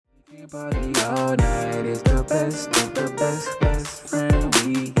party all night. It's the best of the best, best friend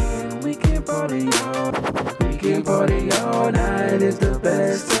weekend. We can party all night. It's the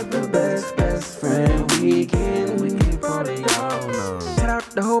best of the best, best friend weekend. We can party all night. Shout out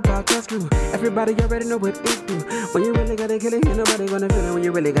the whole podcast crew. Everybody already know what it do. When you really gotta kill it, ain't nobody gonna feel it. When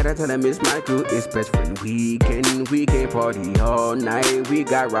you really gotta tell them it's my crew. It's best friend weekend. We can party all night. We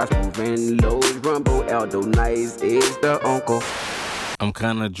got Ross moving, Lowe's, Rumble, Aldo, Nice. It's the uncle. I'm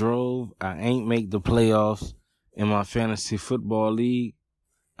kind of drove. I ain't make the playoffs in my fantasy football league.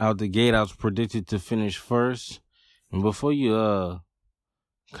 Out the gate, I was predicted to finish first. And before you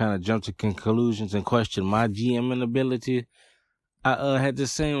kind of jump to conclusions and question my GMing ability, I had the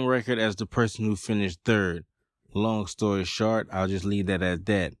same record as the person who finished third. Long story short, I'll just leave that at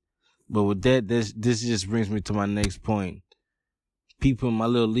that. But with that, this just brings me to my next point. People in my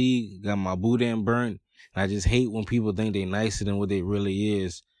little league got my boudin burnt. I just hate when people think they nicer than what they really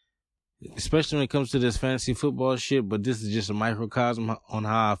is. Especially when it comes to this fantasy football shit, but this is just a microcosm on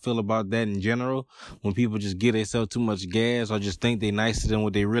how I feel about that in general. When people just give themselves too much gas or just think they nicer than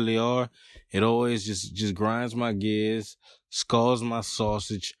what they really are, it always just grinds my gears, scalds my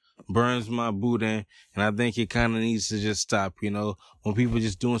sausage, burns my boudin, and I think it kind of needs to just stop, you know? When people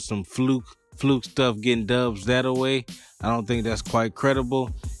just doing some fluke stuff, getting dubs that away, I don't think that's quite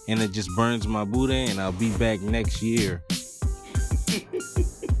credible, and it just burns my boudin, and I'll be back next year.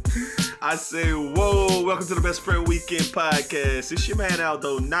 I say, whoa, welcome to the Best Friend Weekend podcast. It's your man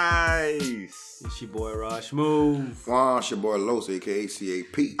Aldo Nice. It's your boy Raj Move. It's your boy Los, aka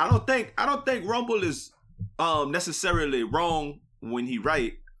CAP. I don't think Rumble is necessarily wrong when he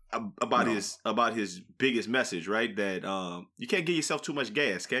write about his biggest message, right? That you can't give yourself too much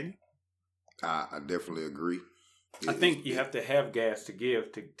gas, can you? I definitely agree. I think you have to have gas to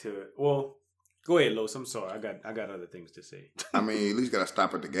give to well, go ahead, Los. I'm sorry. I got other things to say. I mean, at least gotta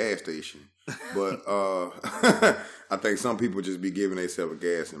stop at the gas station. But I think some people just be giving themselves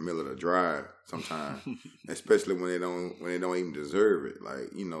gas in the middle of the drive sometimes, especially when they don't even deserve it.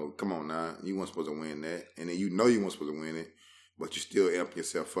 Like, you know, come on now, you weren't supposed to win that, and then you know you weren't supposed to win it, but you still amp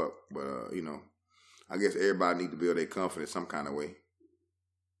yourself up. But you know, I guess everybody need to build their confidence some kind of way.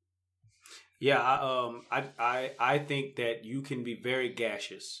 Yeah, I think that you can be very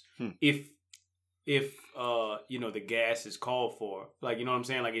gaseous if you know the gas is called for. Like, you know what I'm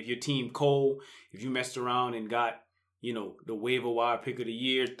saying? Like, if your team cold, if you messed around and got, you know, the waiver wire pick of the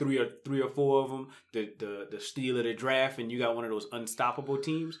year, three or four of them, the steal of the draft, and you got one of those unstoppable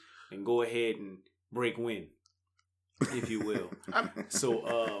teams, then go ahead and break win, if you will.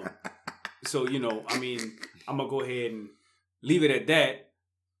 So you know, I mean, I'm gonna go ahead and leave it at that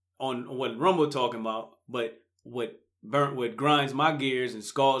on what Rumble talking about. But what grinds my gears and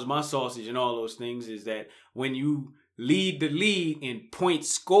scalds my sausage and all those things is that when you lead the league in points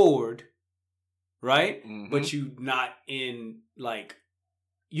scored, right? Mm-hmm. But you not in, like,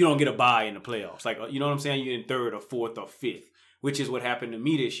 you don't get a bye in the playoffs. Like, you know what I'm saying? You're in third or fourth or fifth, which is what happened to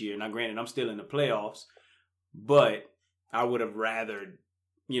me this year. Now, granted, I'm still in the playoffs, but I would have rather,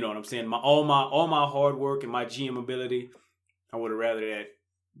 you know what I'm saying? All my hard work and my GM ability, I would have rather that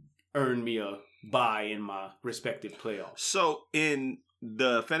earn me a bye in my respective playoffs. So in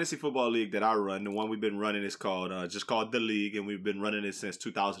the fantasy football league that I run, the one we've been running is called The League, and we've been running it since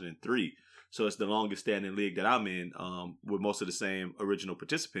 2003. So it's the longest standing league that I'm in, with most of the same original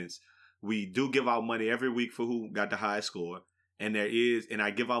participants. We do give out money every week for who got the highest score, and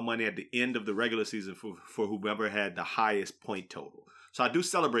I give out money at the end of the regular season for whoever had the highest point total. So I do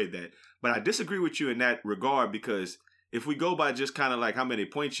celebrate that, but I disagree with you in that regard, because if we go by just kind of like how many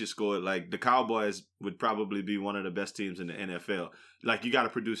points you scored, like the Cowboys would probably be one of the best teams in the NFL. Like, you got to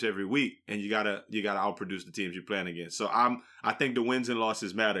produce every week, and you gotta outproduce the teams you're playing against. So I think the wins and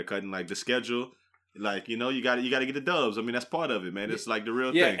losses matter, cutting like the schedule, like, you know, you got to get the dubs. I mean, that's part of it, man. It's like the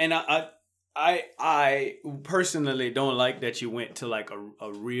real thing. Yeah, and I personally don't like that you went to like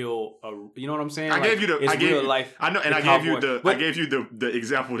a real, you know what I'm saying? I gave you real life. I know, and I gave you the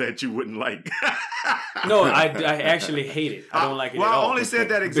example that you wouldn't like. No, I actually hate it. I don't like it at all. Well, I only said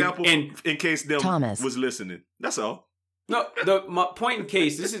that example in case Thomas was listening. That's all. No, my point in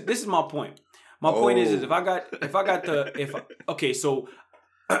case, this is my point. My point is if I got okay, so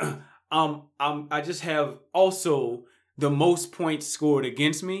I just have also the most points scored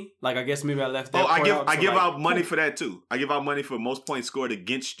against me. Like, I guess maybe I left that part out. I give out money for that too. I give out money for most points scored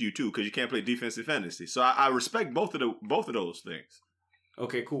against you too, because you can't play defensive fantasy. So I respect both of those things.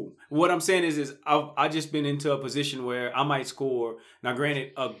 Okay, cool. What I'm saying is I just been into a position where I might score. Now,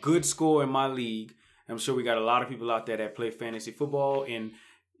 granted, a good score in my league. I'm sure we got a lot of people out there that play fantasy football, and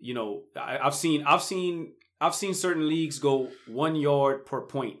you know, I've seen I've seen certain leagues go 1 yard per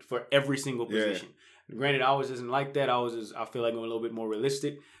point for every single position. Granted, ours isn't like that. Ours is, I feel like, I'm a little bit more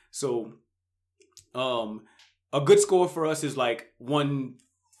realistic. So, a good score for us is like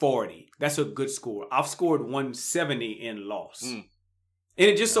 140. That's a good score. I've scored 170 and lost. And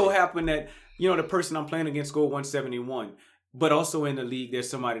it just so happened that, the person I'm playing against scored 171. But also in the league, there's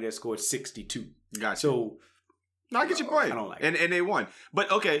somebody that scored 62. Gotcha. So, no, I get your point. I don't like it. And they won. But,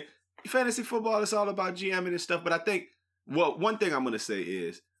 okay, fantasy football is all about GMing and stuff. But I think, one thing I'm going to say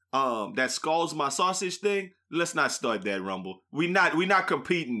is, that Scalds My Sausage thing, let's not start that, Rumble. We not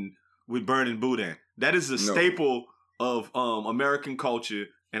competing with Burning Boudin. That is a staple of American culture,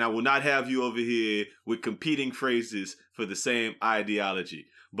 and I will not have you over here with competing phrases for the same ideology.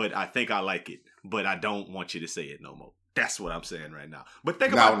 But I think I like it. But I don't want you to say it no more. That's what I'm saying right now. But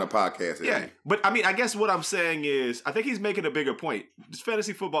think about on the podcast. Yeah, but I mean, I guess what I'm saying is, I think he's making a bigger point. This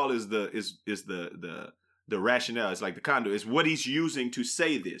fantasy football is the rationale. It's like the conduit. It's what he's using to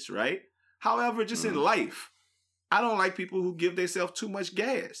say this, right? However, just in life, I don't like people who give themselves too much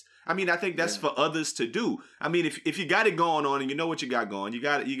gas. I mean, I think that's for others to do. I mean, if you got it going on and you know what you got going, you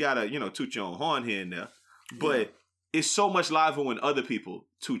gotta toot your own horn here and there. But it's so much liver when other people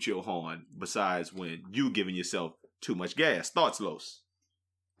toot your horn besides when you giving yourself too much gas. Thoughts, Los?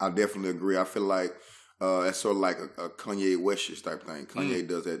 I definitely agree. I feel like it's sort of like a Kanye West type thing. Kanye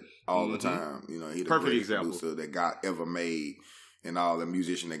does that all the time. He's the perfect greatest example producer that God ever made, and all the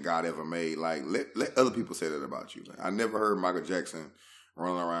musician that God ever made. Like let other people say that about you. I never heard Michael Jackson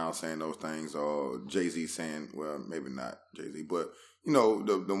running around saying those things, or Jay-Z saying, well, maybe not Jay-Z, but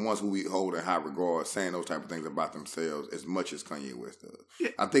the ones who we hold in high regard saying those type of things about themselves as much as Kanye West does. Yeah.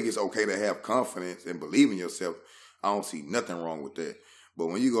 I think it's okay to have confidence and believe in yourself. I don't see nothing wrong with that. But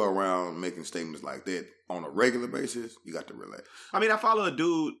when you go around making statements like that on a regular basis, you got to relax. I mean, I follow a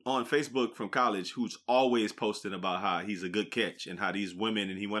dude on Facebook from college who's always posting about how he's a good catch and how these women,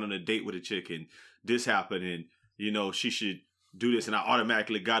 and he went on a date with a chick and this happened and, she should do this, and I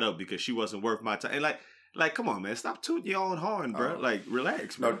automatically got up because she wasn't worth my time. And like, come on, man, stop tooting your own horn, bro.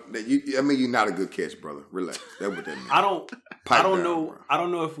 Relax, bro. No, you're not a good catch, brother. Relax. That's what that means. I don't know. Bro. I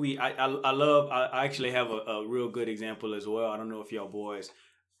don't know if I actually have a real good example as well. I don't know if y'all boys,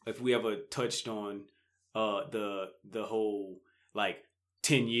 if we ever touched on the whole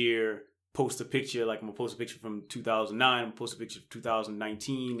 10-year post a picture. Like, I'm gonna post a picture from 2009. I'm gonna post a picture of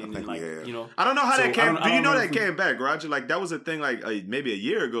 2019, and then I don't know how that came. Do you know that came back, Roger? Like, that was a thing maybe a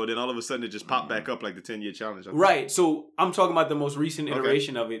year ago. Then all of a sudden it just popped back up like the 10-year challenge. Right. So I'm talking about the most recent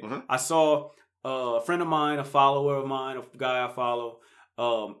iteration of it. I saw a friend of mine, a follower of mine, a guy I follow,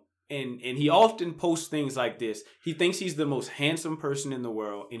 and he often posts things like this. He thinks he's the most handsome person in the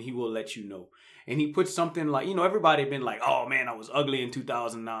world, and he will let you know. And he puts something like, everybody been like, oh man, I was ugly in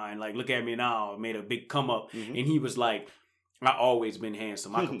 2009. Like, look at me now. I made a big come up. And he was like, I always been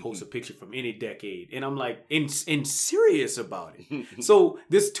handsome. I could post a picture from any decade. And I'm like, in serious about it. So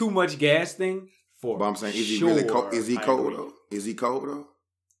this too much gas thing for But I'm saying, is he really cold? Is he cold though? Is he cold though?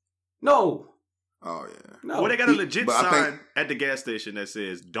 No. Oh yeah. No. Well, they got a legit sign at the gas station that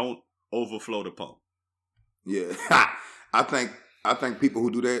says, don't overflow the pump. Yeah. I think people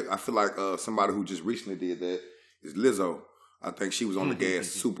who do that, I feel like somebody who just recently did that is Lizzo. I think she was on the gas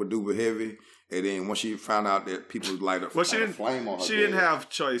super duper heavy, and then once she found out that people light a flame on her, she didn't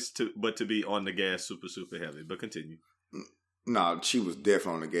have choice but to be on the gas super super heavy. But continue. No, she was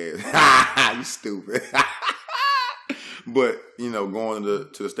definitely on the gas. You stupid. But going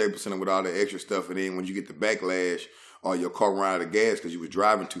to the Staples Center with all the extra stuff, and then when you get the backlash or your car ran out of gas because you was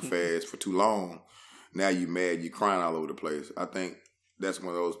driving too fast for too long. Now you mad, you crying all over the place. I think that's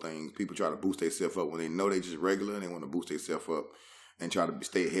one of those things. People try to boost themselves up when they know they just regular and they want to boost themselves up and try to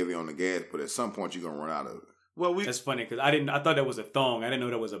stay heavy on the gas. But at some point, you're going to run out of it. Well, that's funny because I thought that was a thong. I didn't know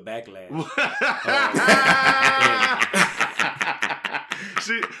that was a backlash.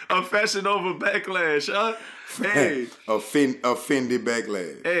 A Fashion Nova backlash, huh? Hey, offended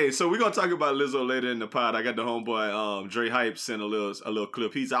backlash. Hey, so we're gonna talk about Lizzo later in the pod. I got the homeboy Dre Hype sent a little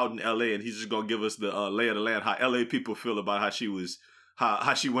clip. He's out in LA and he's just gonna give us the lay of the land, how LA people feel about how she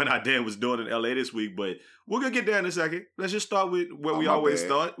went out there and was doing in LA this week. But we're gonna get there in a second. Let's just start with where we always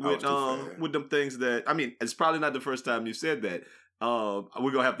start with them things that, I mean, it's probably not the first time you said that.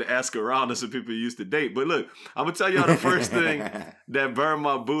 We're gonna have to ask around to some people you used to date. But look, I'm gonna tell y'all the first thing that burned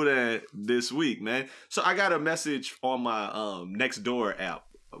my boot this week, man. So I got a message on my Nextdoor app,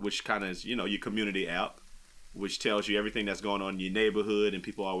 which kind of is, your community app, which tells you everything that's going on in your neighborhood, and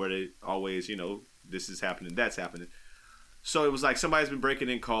people already always, this is happening, that's happening. So it was like somebody's been breaking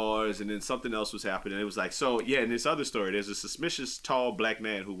in cars, and then something else was happening. It was like, so yeah, in this other story, there's a suspicious tall black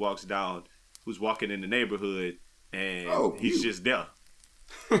man who walks down who's walking in the neighborhood and he's you. just there.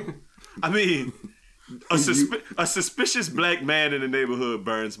 I mean, a suspicious black man in the neighborhood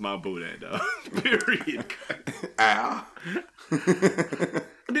burns my boudin, dog. Period. Ow.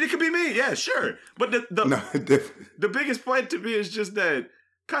 I mean, it could be me, yeah, sure. But the biggest point to me is just that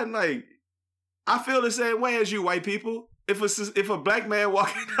kind of like I feel the same way as you white people. If a black man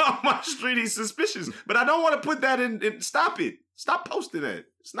walking down my street, he's suspicious. But I don't want to put that in. Stop it. Stop posting that.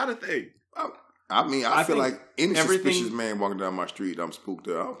 It's not a thing. I mean, I feel like any suspicious man walking down my street, I'm spooked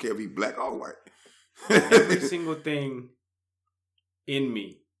up. I don't care if he's black or white. Every single thing in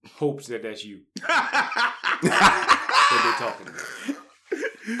me hopes that that's you. That they're talking about.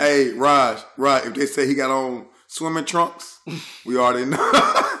 Hey, Raj, if they say he got on swimming trunks, we already know.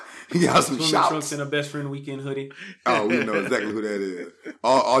 He got some swimming shouts. Trunks and a best friend weekend hoodie. Oh, we know exactly who that is.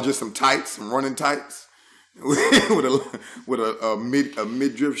 Or just some tights, some running tights. with a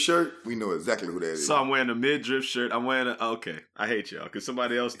midriff shirt, we know exactly who that is. So I'm wearing a midriff shirt. Okay. I hate y'all because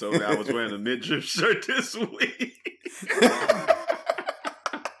somebody else told me I was wearing a midriff shirt this week.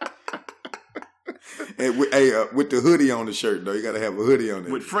 And with the hoodie on the shirt though, you gotta have a hoodie on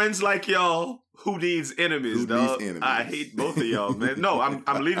it. With friends like y'all, who needs enemies, dog? I hate both of y'all, man. No,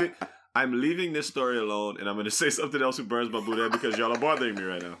 I'm leaving. I'm leaving this story alone, and I'm going to say something else who burns my boudin because y'all are bothering me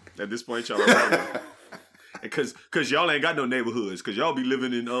right now. At this point, y'all are bothering me. Because y'all ain't got no neighborhoods. Because y'all be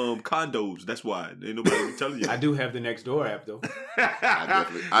living in condos. That's why. Ain't nobody be telling you. I do have the Next Door app, though.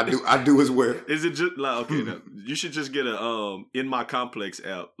 I do as well. Is it just like, okay, no, you should just get a In My Complex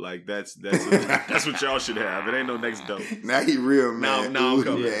app. Like, that's what y'all should have. It ain't no Next Door. Now he real mad. Now I'm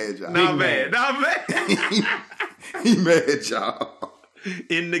coming. Now mad. He mad, y'all.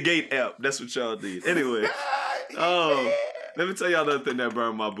 In the Gate app. That's what y'all did. Anyway. Let me tell y'all another thing that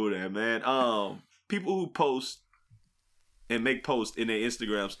burned my boudin, man. People who post and make posts in their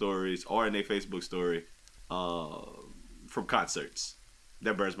Instagram stories or in their Facebook story from concerts.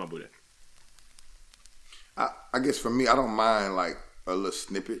 That burns my boudin. I guess for me, I don't mind like a little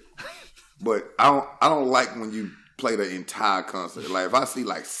snippet, but I don't like when you play the entire concert. Like if I see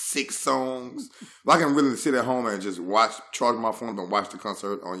like 6 songs, if I can really sit at home and just charge my phone and watch the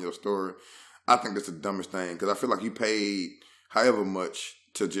concert on your story, I think that's the dumbest thing because I feel like you paid however much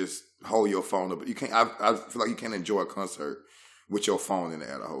to just hold your phone up. But you can't. I feel like you can't enjoy a concert with your phone in the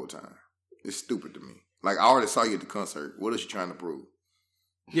air the whole time. It's stupid to me. Like I already saw you at the concert. What is you trying to prove?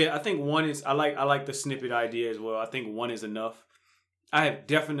 Yeah, I think one is. I like the snippet idea as well. I think one is enough. I have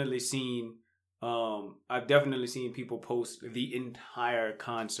definitely seen. I've definitely seen people post the entire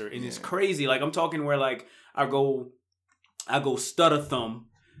concert, and it's crazy. Like I'm talking where like I go stutter thumb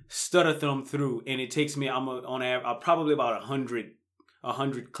through, and it takes me. I'm probably about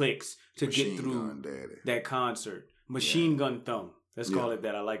 100 clicks to get through that concert. Machine gun thumb. Let's call it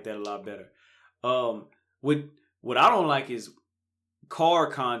that. I like that a lot better. What I don't like is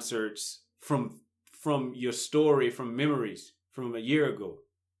car concerts from your story, from memories from a year ago.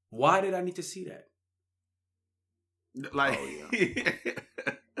 Why did I need to see that? Like,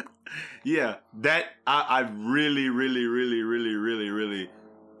 yeah, that I really, really, really, really, really, really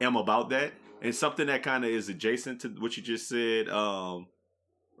am about that. And something that kind of is adjacent to what you just said,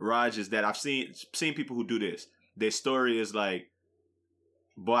 Raj, is that I've seen people who do this. Their story is like,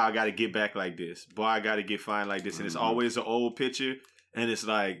 boy, I got to get back like this. Boy, I got to get fine like this. And it's always an old picture. And it's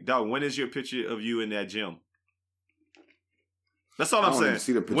like, dog, when is your picture of you in that gym? That's all I'm saying.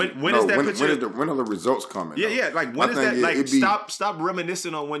 See the picture. When is that picture? When are the results coming? Yeah. Like when is that? Like stop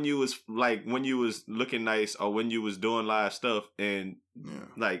reminiscing on when you was looking nice or when you was doing live stuff and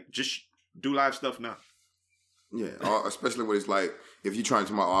like just do live stuff now. Yeah, especially when it's like if you're trying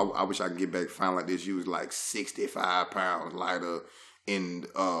to I wish I could get back fine like this. You was like 65 pounds lighter in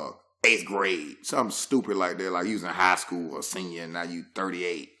 8th grade, something stupid like that. Like you was in high school or senior, and now you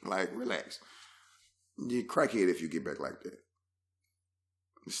 38. Like relax. You're crackhead if you get back like that.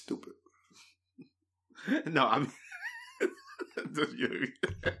 It's stupid. No, I mean,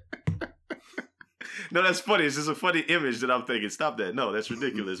 no, that's funny. It's just a funny image that I'm thinking. Stop that. No, that's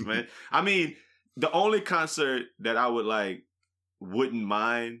ridiculous, man. I mean, the only concert that I wouldn't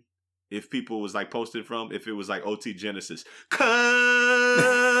mind if people was like posting from, if it was like OT Genesis. Never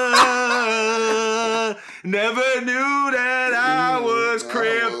knew that I was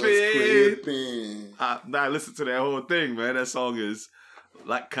crimping. I listened to that whole thing, man. That song is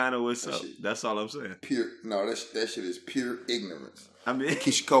like kind of what's up. That's all I'm saying. That shit is pure ignorance. I mean,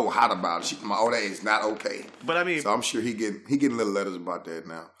 Keisha Cole hot about it. That is not okay. But I mean, so I'm sure he getting little letters about that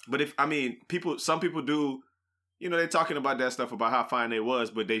now. But some people do, they're talking about that stuff about how fine they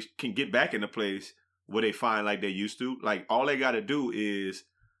was, but they can get back in a place where they fine like they used to. Like all they got to do is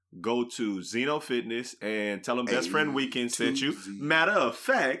go to Zeno Fitness and tell them Best Friend Weekend sent you. Matter of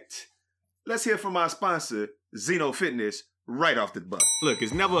fact, let's hear from our sponsor, Zeno Fitness, right off the bat. Look,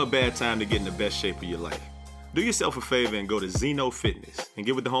 it's never a bad time to get in the best shape of your life. Do yourself a favor and go to Zeno Fitness and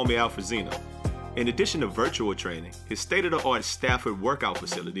get with the homie Alpha Zeno. In addition to virtual training, his state-of-the-art Stafford workout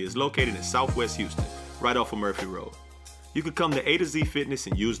facility is located in Southwest Houston, right off of Murphy Road. You could come to A to Z Fitness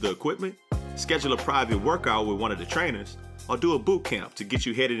and use the equipment, schedule a private workout with one of the trainers, or do a boot camp to get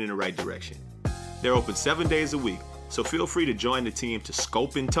you headed in the right direction. They're open 7 days a week, so feel free to join the team to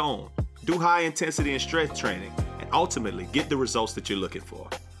scope and tone, do high intensity and strength training, and ultimately get the results that you're looking for.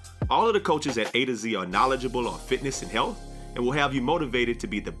 All of the coaches at A to Z are knowledgeable on fitness and health and will have you motivated to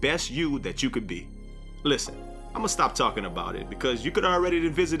be the best you that you could be. Listen, I'm gonna stop talking about it because you could already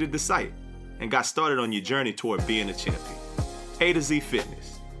have visited the site and got started on your journey toward being a champion. A to Z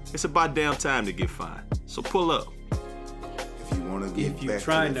Fitness. It's about damn time to get fine. So pull up. If you want to get If you're back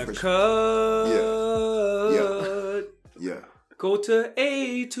trying to to the cut, yeah. go to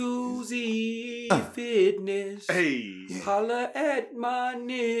A to Z Fitness. Hey. Holla at my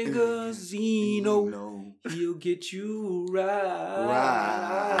nigga Zeno. He'll get you right.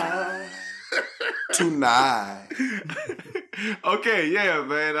 Tonight. Okay, yeah,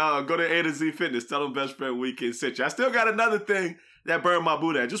 man. Go to A to Z Fitness. Tell them Best Friend Weekend sent you. I still got another thing that burned my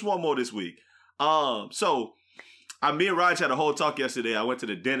boot at. Just one more this week. Me and Raj had a whole talk yesterday. I went to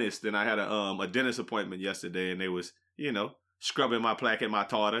the dentist and I had a dentist appointment yesterday, and they was, scrubbing my plaque and my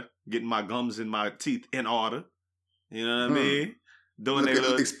tartar, getting my gums and my teeth in order. You know what I mean? Doing their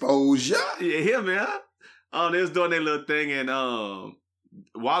little exposure. Yeah, man. They was doing their little thing, and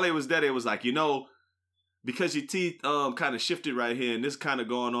while they was there, they was like, because your teeth kind of shifted right here, and this kind of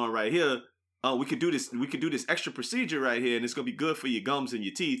going on right here, we could do this. We could do this extra procedure right here, and it's gonna be good for your gums and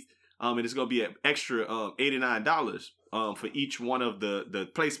your teeth. And it's gonna be an extra $89 for each one of the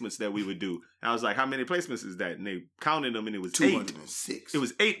placements that we would do. And I was like, how many placements is that? And they counted them, and it was 206. It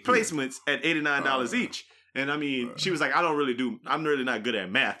was 8 placements at $89 each. And I mean, she was like, I'm really not good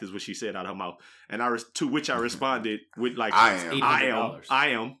at math, is what she said out of her mouth. And to which I responded with like, I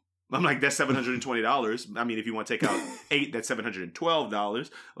am. I'm like, that's $720. I mean, if you want to take out 8, that's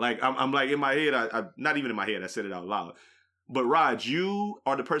 $712. Like, I'm like, in my head, I not even in my head, I said it out loud. But Raj, you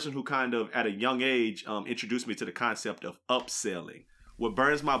are the person who kind of, at a young age, introduced me to the concept of upselling. What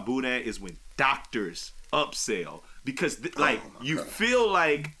burns my boot at is when doctors upsell. Because, you feel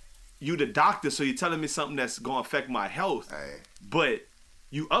like you the doctor, so you're telling me something that's going to affect my health. But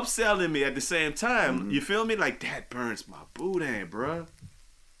you upselling me at the same time. You feel me? Like, that burns my boot at, bruh.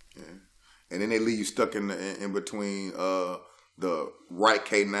 Yeah. And then they leave you stuck in between the right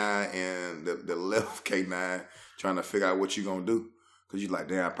K9 and the left K9, trying to figure out what you're going to do. Because you're like,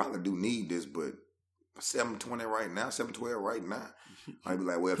 damn, I probably do need this, but 720 right now, 712 right now. I'd be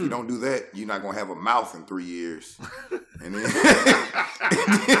like, well, if you don't do that, you're not going to have a mouth in 3 years. And then...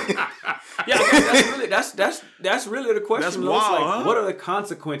 that's really the question. That's wild, huh? What are the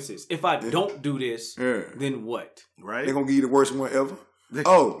consequences? If I don't do this, then what? Right? They're going to give you the worst one ever.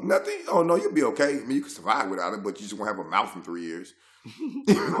 Oh, nothing? Oh, no, you'll be okay. I mean, you can survive without it, but you just won't have a mouth in 3 years.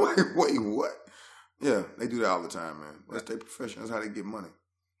 Wait, what? Yeah, they do that all the time, man. That's their profession. That's how they get money.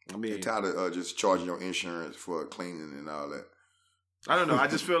 I mean, they're tired of just charging your insurance for cleaning and all that. I don't know. I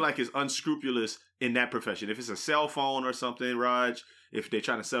just feel like it's unscrupulous in that profession. If it's a cell phone or something, Raj, if they're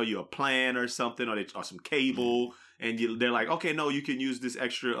trying to sell you a plan or something, or some cable, and they're like, okay, no, you can use this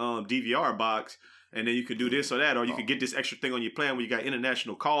extra DVR box, and then you can do this or that, or you can get this extra thing on your plan where you got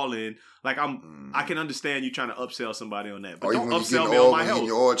international calling. Like, I can understand you trying to upsell somebody on that, but don't upsell me on my health.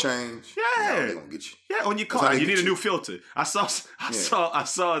 Your oil change, yeah, they gonna get you. Yeah, on your car, you need a new filter. I saw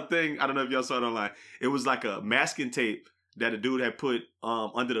a thing. I don't know if y'all saw it online. It was like a masking tape that a dude had put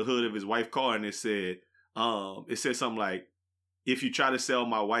under the hood of his wife's car, and it said something like, if you try to sell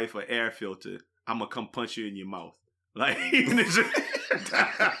my wife an air filter, I'm gonna come punch you in your mouth. Like,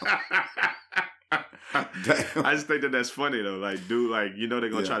 I just think that's funny though. Like, dude, like, they're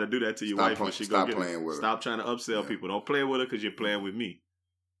gonna try to do that to your wife when she go get playing with her. Stop trying to upsell people. Don't play with her because you're playing with me.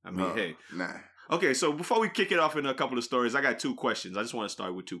 I mean, hey. Nah. Okay, so before we kick it off in a couple of stories, I got 2 questions. I just want to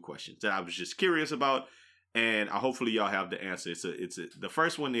start with 2 questions that I was just curious about, and hopefully y'all have the answer. The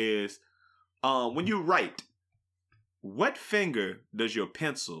first one is, when you write, what finger does your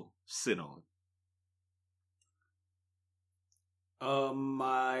pencil sit on?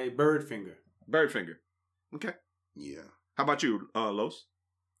 My bird finger. Bird finger. Okay. Yeah. How about you, Los?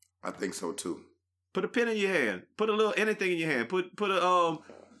 I think so too. Put a pen in your hand. Put a little anything in your hand. Put a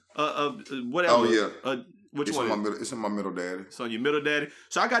whatever. Oh yeah. Which It's one? on my middle. It's on my middle daddy. It's on your middle daddy.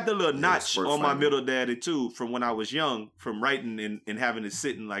 So I got the little notch first on my finger. middle daddy too from when I was young, from writing and having it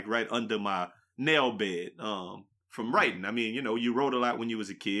sitting like right under my nail bed. From writing. I mean, you wrote a lot when you was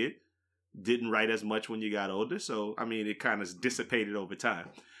a kid. Didn't write as much when you got older. So I mean, it kind of dissipated over time.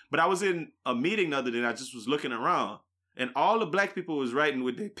 But I was in a meeting the other day and I just was looking around and all the black people was writing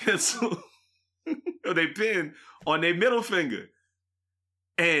with their pencil or their pen on their middle finger.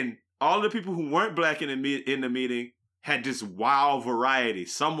 And all the people who weren't black in the meeting had this wild variety.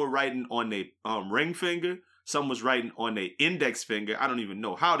 Some were writing on their ring finger. Some was writing on their index finger. I don't even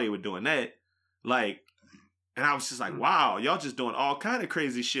know how they were doing that. And I was just like, wow, y'all just doing all kind of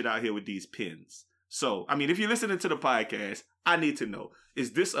crazy shit out here with these pens. So, I mean, if you're listening to the podcast, I need to know,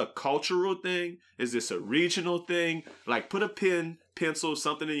 is this a cultural thing? Is this a regional thing? Like, put a pen, pencil,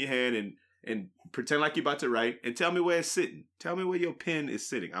 something in your hand and pretend like you're about to write and tell me where it's sitting. Tell me where your pen is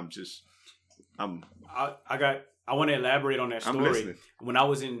sitting. I want to elaborate on that I'm story. listening. When I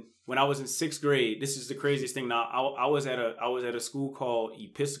was in 6th grade, this is the craziest thing. Now, I was at a school called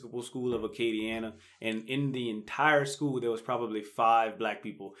Episcopal School of Acadiana, and in the entire school there was probably 5 black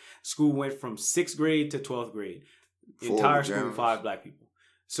people. School went from 6th grade to 12th grade. Entire school, 5 black people.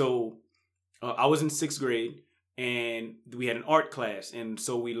 So I was in 6th grade, and we had an art class, and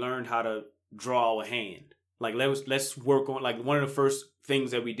so we learned how to draw a hand. Like let's work on, like, one of the first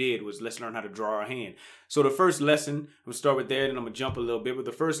things that we did was let's learn how to draw our hand. So the first lesson, we'll start with that, and I'm gonna jump a little bit. But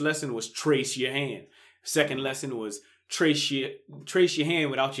the first lesson was trace your hand. Second lesson was trace your hand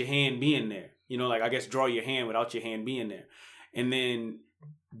without your hand being there. Like, I guess draw your hand without your hand being there, and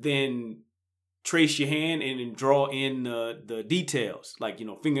then trace your hand and then draw in the details, like,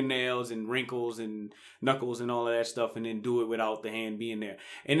 fingernails and wrinkles and knuckles and all of that stuff, and then do it without the hand being there.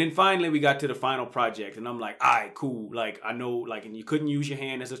 And then finally we got to the final project, and I'm like, all right, cool. Like, I know, like, and you couldn't use your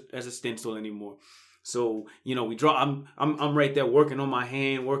hand as a stencil anymore. So, we draw, I'm right there working on my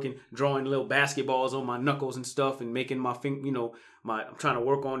hand, drawing little basketballs on my knuckles and stuff, and making my I'm trying to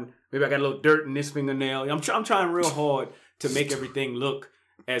work on, maybe I got a little dirt in this fingernail. I'm trying real hard to make everything look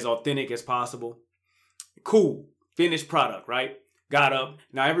as authentic as possible. Cool. Finished product, right? Got up.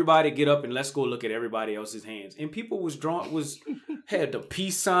 Now everybody get up and let's go look at everybody else's hands. And people had the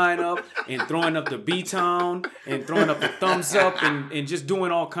peace sign up and throwing up the B-town and throwing up the thumbs up and just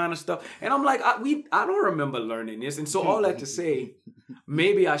doing all kind of stuff. And I'm like, I don't remember learning this. And so all that to say,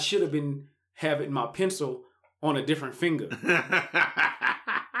 maybe I should have been having my pencil on a different finger.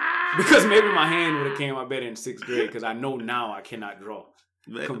 Because maybe my hand would have came out better in 6th grade, because I know now I cannot draw.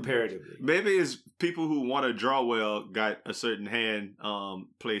 Comparatively, maybe it's people who want to draw well got a certain hand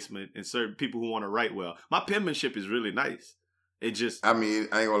placement, and certain people who want to write well. My penmanship is really nice. It just, I mean,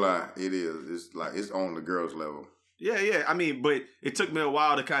 I ain't gonna lie, it is. It's like it's on the girls' level. Yeah. I mean, but it took me a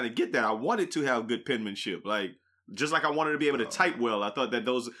while to kind of get that. I wanted to have good penmanship, like just like I wanted to be able to type well. I thought that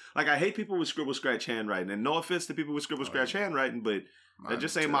those, like, I hate people with scribble scratch handwriting, and no offense to people with scribble scratch handwriting, but that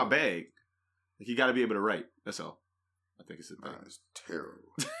just ain't my bag. Like, you got to be able to write. That's all. I think it's a thing. It's terrible.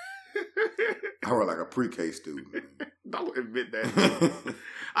 I wrote like a pre-K student. Don't admit that.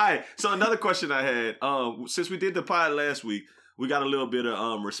 All right. So another question I had, since we did the pod last week, we got a little bit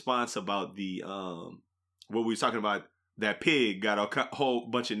of response about the what we were talking about. That pig got a whole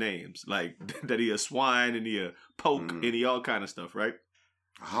bunch of names, like that he a swine and he a poke and he all kind of stuff, right?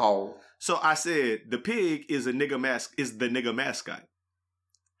 How? So I said the pig is the nigga mascot,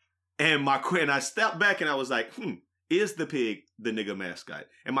 and I stepped back and I was like, is the pig the nigga mascot?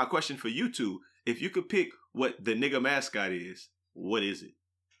 And my question for you two, if you could pick what the nigga mascot is, what is it?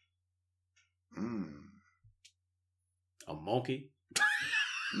 A monkey?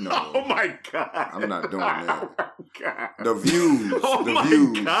 No. Oh my God. I'm not doing that. Oh my God. The views. Oh the my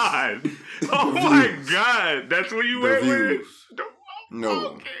views. God. Oh my God. That's what you went with? No.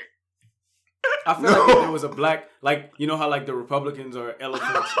 Okay. I feel like if there was a black, like, you know how like the Republicans are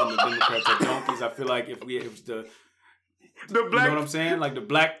elephants and the Democrats are donkeys. I feel like if it was the black, you know what I'm saying? Like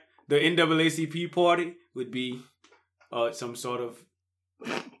the NAACP party would be some sort of,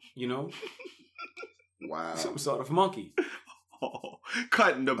 Wow. some sort of monkey. Oh,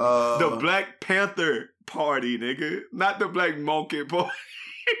 cutting the Black Panther party, nigga. Not the Black Monkey party.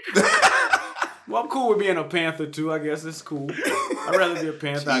 Well, I'm cool with being a panther too. I guess it's cool. I'd rather be a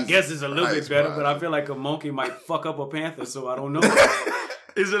panther. I guess it's a little bit better, but I feel like a monkey might fuck up a panther, so I don't know.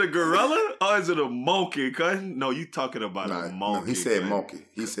 Is it a gorilla or is it a monkey? Cutting? No, you talking about a monkey. No, he said cutting. monkey.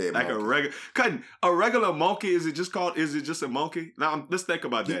 He said like monkey. a regular monkey. Is it just a monkey? Now let's think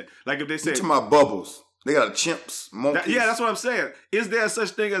about that. Like if they say, to my bubbles. They got chimps, monkeys. Yeah, that's what I'm saying. Is there such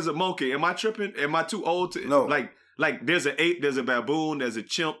thing as a monkey? Am I tripping? Am I too old to? No. Like there's an ape, there's a baboon, there's a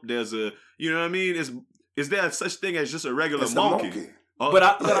chimp, there's a, you know what I mean? Is there such thing as just a regular It's monkey? a monkey. Oh, But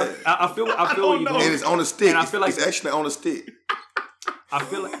I feel what you're know. doing. And it's on a stick. And I feel like it's actually on a stick. I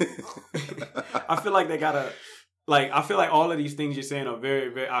feel like they gotta I feel like all of these things you're saying are very,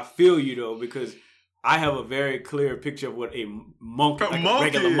 very. I feel you though, because I have a very clear picture of what a monkey, a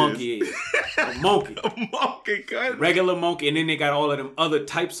regular monkey is. A monkey. A monkey, cut. Regular monkey, and then they got all of them other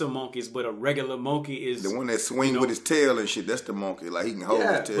types of monkeys, but a regular monkey is The one that swing with his tail and shit, that's the monkey. Like he can hold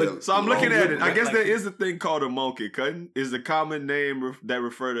his tail. So I'm looking at it. I guess Like- there is a thing called a monkey. Cutting is the common name that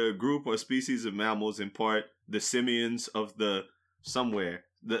refer to a group or species of mammals, in part the simians of the somewhere.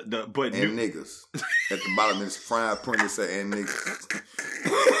 But and niggas. At the bottom of this fine print, it say and niggas.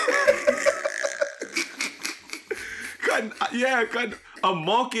 cutting. A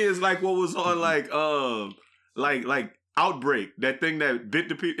monkey is like what was on like Outbreak, that thing that bit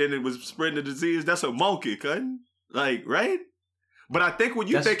the people and it was spreading the disease. That's a monkey, cutting. Like, right? But I think when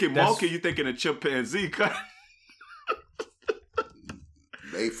you thinking monkey, you thinking a chimpanzee, cutting.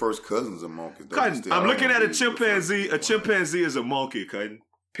 They first cousins of monkeys. Cutting. I'm looking at a chimpanzee. A chimpanzee is a monkey, cutting.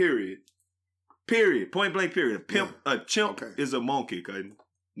 Period. Point blank. Period. A chimp is a monkey, cutting.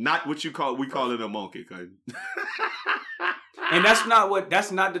 Not what we call it a monkey, cutting. and that's not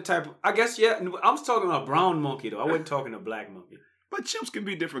the type of. I guess I was talking about brown monkey though. I wasn't talking a black monkey. But chimps can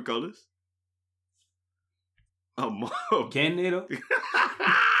be different colors. Can they though?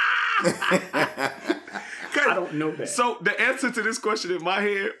 I don't know that. So the answer to this question in my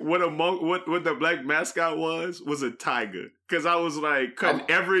head, what the black mascot was a tiger. Because I was like,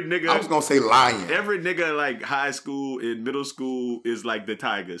 every nigga. I was gonna say lion. Every nigga like high school and middle school is like the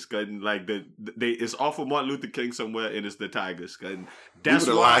Tigers. Cause like it's off of Martin Luther King somewhere and it's the Tigers. Cause that's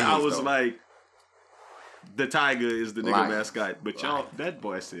why I was like, the tiger is the nigga mascot. But y'all, that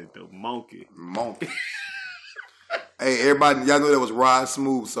boy said the monkey. Monkey. Hey, everybody, y'all know that was Rod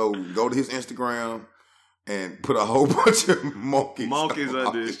Smooth. So go to his Instagram and put a whole bunch of monkeys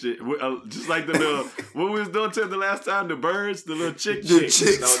under his shit. Just like the little, what we was doing to the last time, the birds, the little chicks. The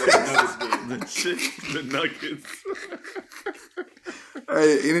chicks. The nuggets.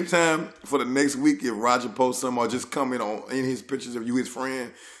 Hey, anytime for the next week, if Roger posts something or just comment in his pictures of you, his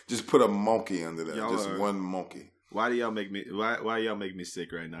friend, just put a monkey under there. One monkey. Why do y'all make me? Why y'all make me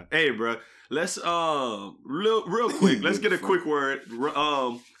sick right now? Hey, bro, let's real quick. Let's get a quick word.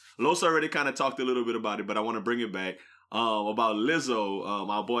 Los already kind of talked a little bit about it, but I want to bring it back. About Lizzo,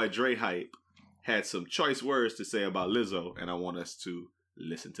 my boy Dre Hype had some choice words to say about Lizzo, and I want us to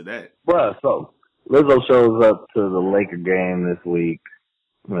listen to that. Bruh, so Lizzo shows up to the Laker game this week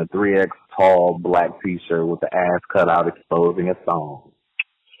in a 3X tall black t-shirt with the ass cut out exposing a thong.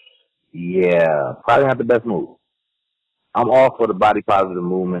 Yeah, probably not the best move. I'm all for the body positive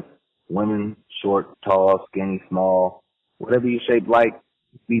movement. Women, short, tall, skinny, small, whatever you shape like,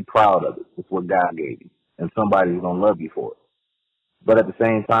 be proud of it. It's what God gave you. And somebody's going to love you for it. But at the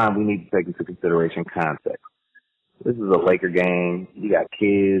same time, we need to take into consideration context. This is a Laker game. You got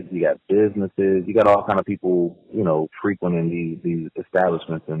kids, you got businesses, you got all kind of people, frequenting these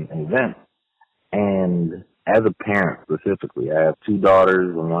establishments and events. And as a parent specifically, I have 2 daughters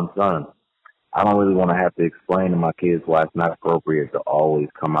and 1 son. I don't really want to have to explain to my kids why it's not appropriate to always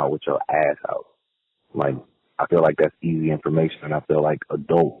come out with your ass out. Like, I feel like that's easy information, and I feel like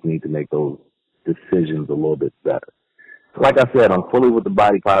adults need to make those decisions a little bit better. So like I said, I'm fully with the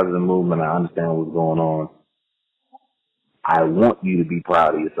body positive movement. I understand what's going on. I want you to be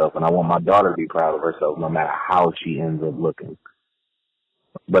proud of yourself, and I want my daughter to be proud of herself no matter how she ends up looking.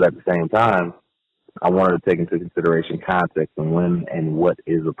 But at the same time, I want her to take into consideration context and when and what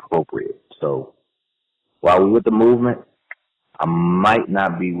is appropriate. So while we're with the movement, I might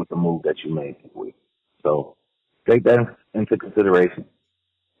not be with the move that you made this week. So take that into consideration.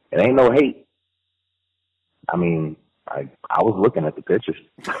 It ain't no hate. I mean, I was looking at the pictures.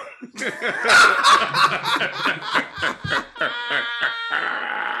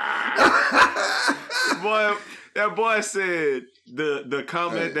 Boy, that boy said the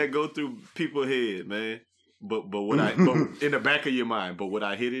comment that go through people's head, man. But in the back of your mind, but would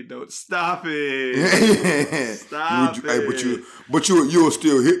I hit it though? Stop it. Stop it. Hey, but you'll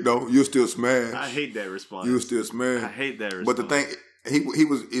still hit though. You'll still smash. I hate that response. You'll still smash. I hate that response. But the thing,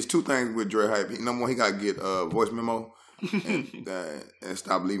 it's 2 things with Dre Hype. Number 1, he got to get voice memo and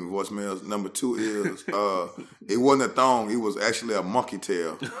stop leaving voicemails. Number 2 is it wasn't a thong. It was actually a monkey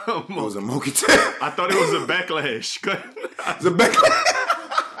tail. It was a monkey tail. I thought it was a backlash. It's a backlash.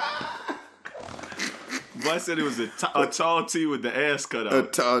 But I said it was a tall tee with the ass cut out. A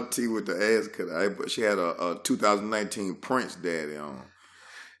tall tee with the ass cut out. But she had a 2019 Prince daddy on.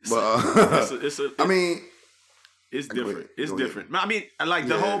 But I mean, It's different. It's Go different. ahead. I mean, like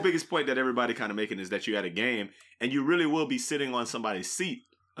the Yeah. whole biggest point that everybody kind of making is that you at a game and you really will be sitting on somebody's seat.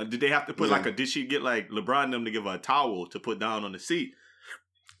 Did they have to put Yeah. did she get like LeBron and them to give her a towel to put down on the seat?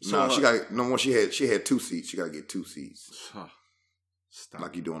 No, she had 2 seats. She got to get 2 seats. Stop.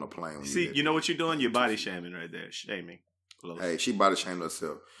 Like you do on a plane. When See, get you know what you're doing? You're body 2 seats. shaming right there. Shaming. Hey, she body shamed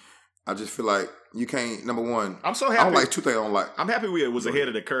herself. I just feel like you can't. Number one, I'm so I happy. don't like 2 things. I don't like. I'm happy we was ahead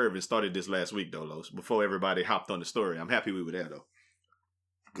of the curve and started this last week though, Los, before everybody hopped on the story. I'm happy we were there though.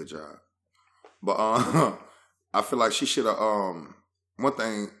 Good job. But I feel like she should have. One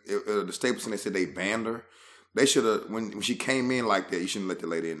thing, the Staples Center, they said they banned her. They should have when she came in like that. You shouldn't let the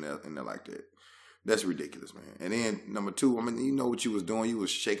lady in there like that. That's ridiculous, man. And then number 2, I mean, you know what you was doing. You was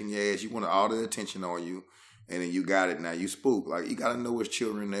shaking your ass. You wanted all the attention on you, and then you got it. Now you spook. Like you got to know it's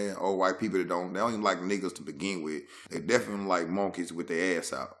children there or white people that don't. They don't even like niggas to begin with. They definitely like monkeys with their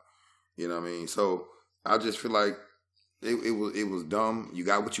ass out. You know what I mean? So I just feel like it was dumb. You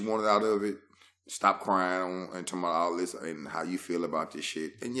got what you wanted out of it. Stop crying and talking about all this and how you feel about this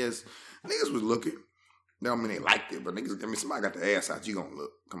shit. And yes, niggas was looking. I don't mean they liked it, but niggas. I mean, somebody got the ass out. You gonna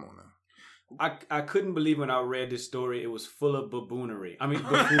look? Come on now. I couldn't believe when I read this story. It was full of buffoonery. I mean,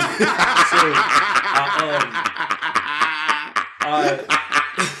 buffoonery.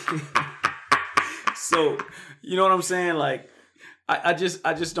 So, you know what I'm saying? Like, I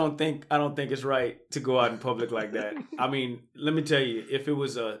just don't think it's right to go out in public like that. I mean, let me tell you, if it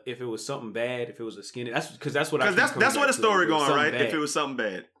was something bad, if it was a skinny, that's what That's where the story going, right? Bad. If it was something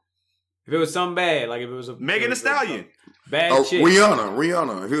bad. If it was something bad, like if it was a Megan Thee Stallion. Bad chick.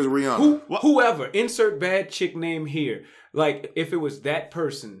 Rihanna. If it was Rihanna. Whoever. Insert bad chick name here. Like if it was that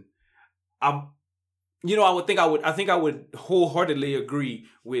person, I think I would wholeheartedly agree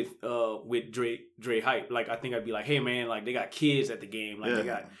with Dre Hype. Like I think I'd be like, hey man, like they got kids at the game. Like they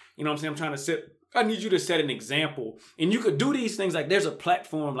got, you know what I'm saying? I need you to set an example. And you could do these things like there's a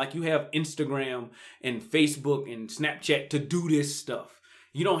platform, like you have Instagram and Facebook and Snapchat to do this stuff.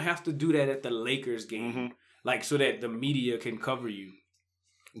 You don't have to do that at the Lakers game, like so that the media can cover you.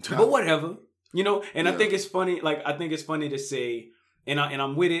 But whatever, you know. And I think it's funny. Like I think it's funny to say, and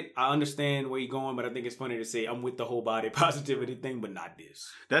I'm with it. I understand where you're going, but I think it's funny to say I'm with the whole body positivity thing, but not this.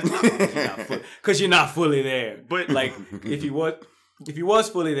 That's Because you're not fully there. But like if you was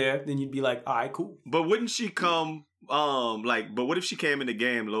fully there, then you'd be like, all right, cool. But wouldn't she come? But what if she came in the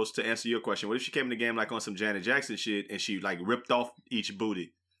game, Los, to answer your question? What if she came in the game like on some Janet Jackson shit and she like ripped off each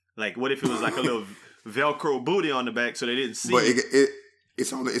booty? Like, what if it was like a little Velcro booty on the back so they didn't see? But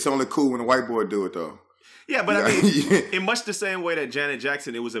it's only cool when a white boy do it though. Yeah, but I mean, in much the same way that Janet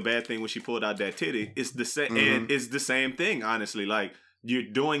Jackson, it was a bad thing when she pulled out that titty. It's the same, and it's the same thing. Honestly, like you're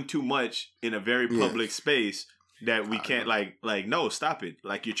doing too much in a very public space that we can't like. No, stop it.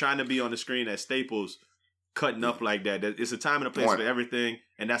 Like you're trying to be on the screen at Staples. Cutting up like that. It's a time and a place for everything,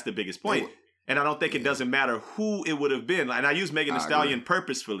 and that's the biggest point. And I don't think it doesn't matter who it would have been. And I use Megan Thee Stallion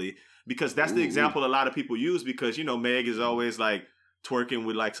purposefully because that's the example a lot of people use because, you know, Meg is always like twerking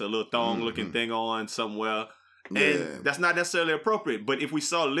with like a little thong looking thing on somewhere. And that's not necessarily appropriate. But if we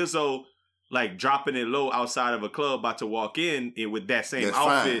saw Lizzo like dropping it low outside of a club about to walk in with that same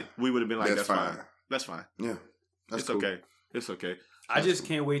outfit, we would have been like, that's fine. That's fine. Yeah. It's cool. Okay. It's okay. I just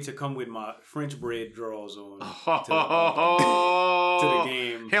can't wait to come with my French bread drawers on to the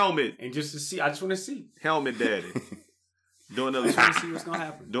game. Helmet. And just to see. I just want to see. Helmet daddy. Doing a I just want to see what's going to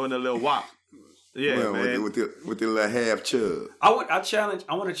happen. Doing a little wop. Yeah, man. With the little half chub. I want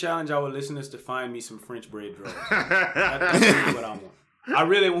to challenge our listeners to find me some French bread drawers. That's really what I want. I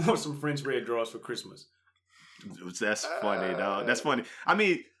really want some French bread drawers for Christmas. That's funny, dog. That's funny. I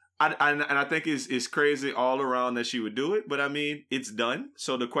mean, I think it's crazy all around that she would do it, but I mean, it's done.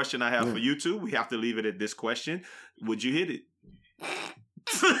 So the question I have for you two, we have to leave it at this question. Would you hit it?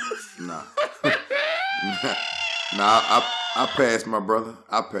 Nah. Nah, I passed, my brother.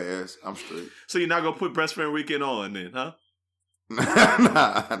 I passed. I'm straight. So you're not going to put Best Friend Weekend on then, huh?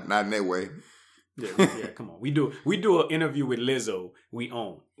 Nah, not in that way. Yeah, come on. We do an interview with Lizzo. We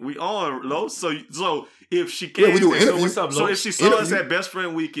on, Lo. So if she can, we do an interview. What's up, Lo? So if she saw us at Best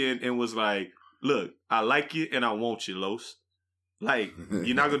Friend Weekend and was like, "Look, I like you and I want you, Los," like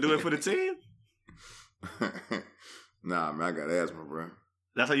you're not gonna do it for the team? Nah, man, I got asthma, bro.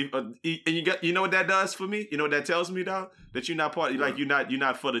 That's how you and you know what that does for me? You know what that tells me, dog? That you're not part. Like you're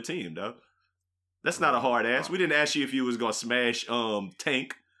not for the team, dog. That's not a hard ass. We didn't ask you if you was gonna smash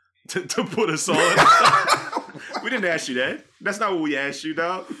Tank. To put us on. We didn't ask you that. That's not what we asked you,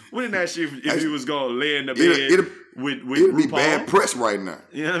 dog. We didn't ask you if you was gonna lay in the bed with It'd be RuPaul. bad press right now.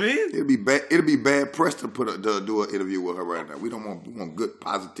 You know what I mean? It'd be bad press to do an interview with her right now. We want good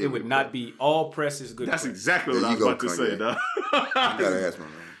positivity. It would not be all press is good. That's press. exactly what I was about to say, dog. You gotta ask my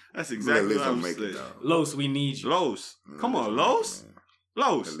man. That's exactly what I was make it, saying. dog. Los, we need you. Los, come on, Los.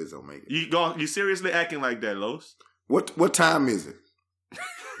 Los, Let Lizzo make it. you seriously acting like that, Los? What time is it?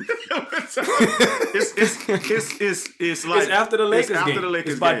 It's like It's after the Lakers it's after game. the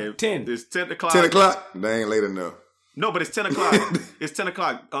Lakers It's about game. 10. It's 10 o'clock. 10 o'clock? They ain't late enough. No, but it's 10 o'clock. It's 10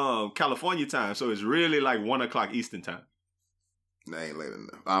 o'clock California time, so it's really like 1 o'clock Eastern time. They ain't late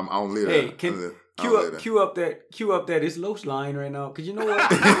enough. I don't live Hey, there. can I don't live there. cue up that. It's Los lying right now. Cause you know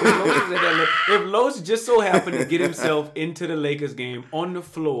what? If Los just so happened to get himself into the Lakers game on the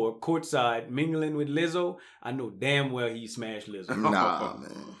floor, courtside, mingling with Lizzo, I know damn well he smashed Lizzo. Nah, man.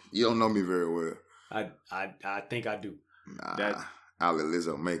 You don't know me very well. I think I do. Nah, I'll let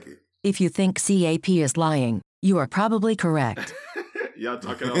Lizzo make it. If you think CAP is lying, you are probably correct. Y'all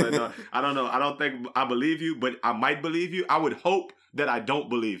talking all that. No, I don't know. I don't think I believe you, but I might believe you. I would hope that I don't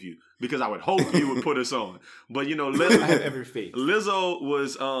believe you because I would hope you would put us on. But you know, I have every faith. Lizzo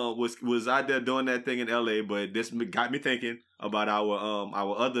was out there doing that thing in LA, but this got me thinking about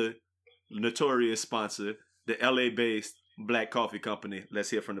our other notorious sponsor, the LA-based Black Coffee Company.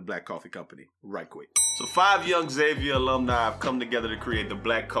 Let's hear from the Black Coffee Company right quick. So 5 young Xavier alumni have come together to create the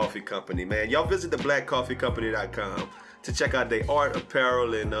Black Coffee Company, man. Y'all visit theblackcoffeecompany.com to check out their art,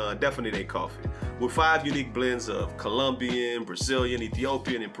 apparel, and definitely their coffee. With 5 unique blends of Colombian, Brazilian,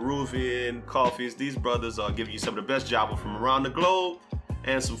 Ethiopian, and Peruvian coffees, these brothers are giving you some of the best Java from around the globe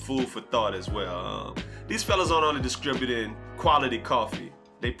and some food for thought as well. These fellas aren't only distributing quality coffee,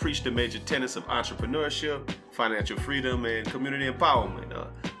 they preach the major tenets of entrepreneurship, financial freedom, and community empowerment.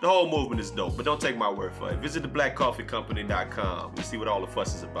 The whole movement is dope, but don't take my word for it. Visit theblackcoffeecompany.com and see what all the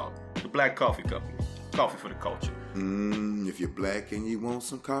fuss is about. The Black Coffee Company. Coffee for the culture. If you're black and you want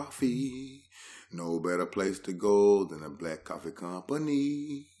some coffee, no better place to go than a Black Coffee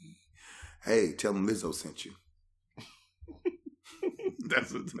Company. Hey, tell them Lizzo sent you.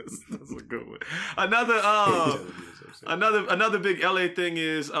 That's a good one. Another big LA thing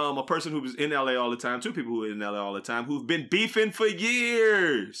is a person who's in LA all the time. 2 people who are in LA all the time who've been beefing for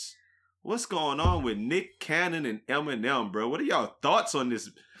years. What's going on with Nick Cannon and Eminem, bro? What are y'all thoughts on this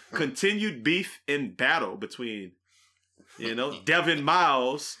continued beef and battle between, Devin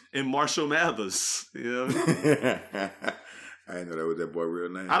Miles and Marshall Mathers? I didn't know that was that boy real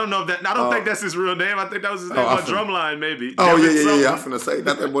name. I don't know if that. I don't think that's his real name. I think that was his name on Drumline, maybe. Oh, Devin yeah. I'm finna say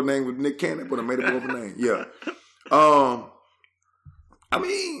that boy name was Nick Cannon, but I made up a name. Yeah. I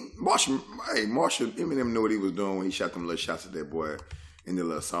mean, Marshall, Eminem knew what he was doing when he shot them little shots at that boy in the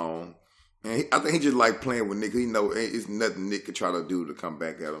little song. And I think he just like playing with Nick. He know it's nothing Nick could try to do to come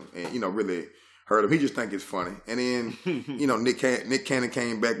back at him and, really hurt him. He just think it's funny. And then, Nick Cannon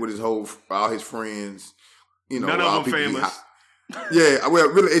came back with all his friends. None of them famous. Yeah, well,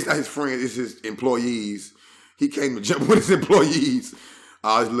 really, it's not his friends. It's his employees. He came to jump with his employees.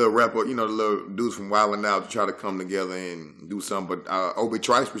 His little rapper, the little dudes from Wild 'N Out to try to come together and do something. But Obi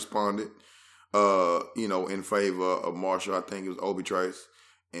Trice responded, in favor of Marshall. I think it was Obi Trice.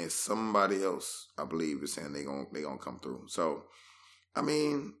 And somebody else, I believe, is saying they gonna come through. So, I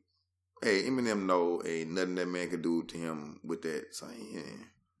mean, hey, Eminem ain't nothing that man could do to him with that. So, yeah,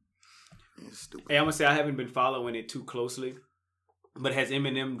 it's stupid. Hey, I'm gonna say I haven't been following it too closely, but has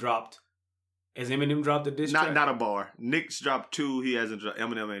Eminem dropped a diss track? Not a bar. Nick's dropped 2. He hasn't.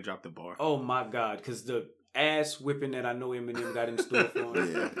 Eminem ain't dropped a bar. Oh my God! Because the ass whipping that I know Eminem got in store for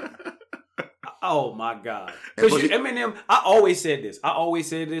him. Yeah. Oh my God! Because Eminem, I always said this,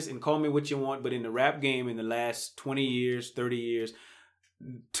 and call me what you want, but in the rap game in the last 20 years, 30 years,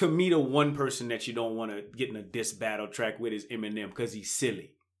 to me, the one person that you don't want to get in a diss battle track with is Eminem because he's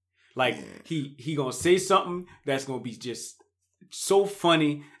silly. Like he gonna say something that's gonna be just so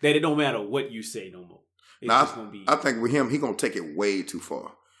funny that it don't matter what you say no more. I think with him, he gonna take it way too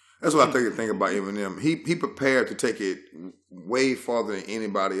far. That's what I think about Eminem. He prepared to take it way farther than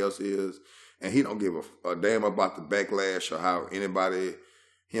anybody else is. And he don't give a damn about the backlash or how anybody.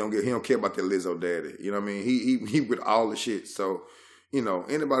 He don't care about that Lizzo daddy. You know what I mean? He with all the shit. So,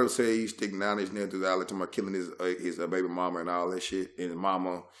 anybody who say he's sticking down his nail through the alley, talking about killing his baby mama and all that shit, and his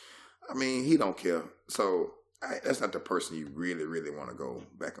mama. I mean, he don't care. So that's not the person you really, really want to go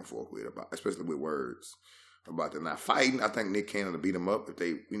back and forth with about, especially with words about them not fighting. I think Nick Cannon will beat him up if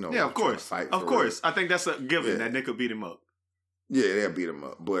they, Yeah, of course. Fight of course. I think that's a given that Nick will beat him up. Yeah, they'll beat him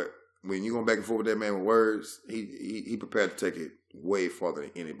up, but. When you going back and forth with that man with words, he prepared to take it way farther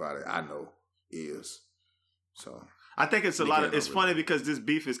than anybody I know is. So I think it's a Nick lot of. Cannon It's don't funny really- because this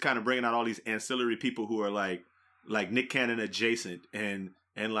beef is kind of bringing out all these ancillary people who are like Nick Cannon adjacent and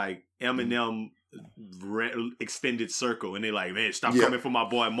like Eminem extended circle, and they like, man, stop Yeah. coming for my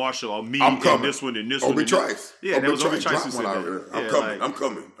boy Marshall or me I'm and coming. this one and this one. Obi and this- Trice. Yeah, that was Obi Trice dropped who said one out that. there. Yeah, I'm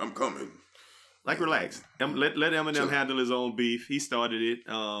coming. like- I'm coming. Like, relax. Let Eminem Chill. handle his own beef. He started it.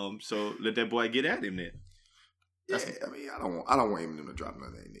 So let that boy get at him then. Yeah, I mean, I don't want Eminem to drop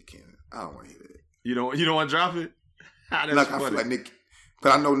nothing. Nick Cannon. I don't want to hear that. You don't want to drop it? That's Like, I funny. feel like Nick,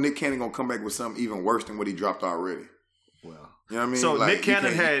 because I know Nick Cannon gonna come back with something even worse than what he dropped already. Well, You know what I mean? so Like, Nick you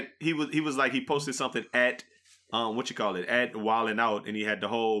Cannon can't- he was like, he posted something at at Wildin' Out, and he had the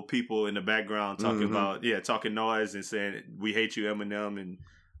whole people in the background talking about talking noise and saying we hate you, Eminem, and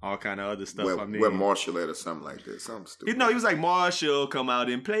all kind of other stuff. where Marshall at or something like that. Something stupid. he was like, Marshall come out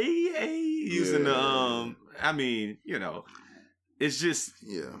and play using the I mean, it's just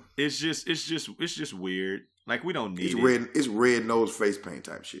it's just weird. Like, we don't need it. It's red nose face paint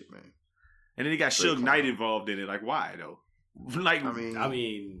type shit, man. And then he got Straight Suge come Knight on. involved in it. Like, why though? Like, I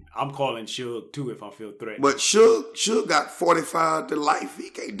mean, I'm calling Suge too if I feel threatened. but Suge got 45 to life. He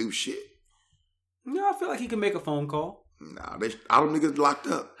can't do shit. No, I feel like he can make a phone call. Nah, all them niggas locked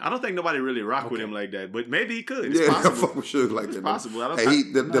up. I don't think nobody really rock with him like that, but maybe he could. It's Yeah, possible. fuck with Suge like that. It's possible. I don't.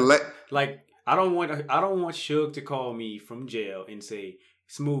 Hey, Like, I don't want Suge to call me from jail and say,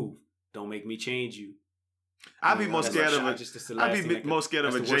 "Smooth, don't make me change you." I'd be more That's scared of my a. shot. Just that's the last I'd thing be that more could- scared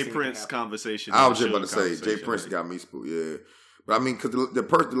of a that's the worst Jay thing that could Prince happen. conversation. I than was a just about Suge to say Jay conversation. Prince Like, got me spooked. Yeah, but I mean, because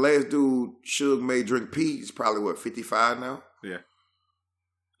the last dude Suge made drink pee is probably 55 now. yeah.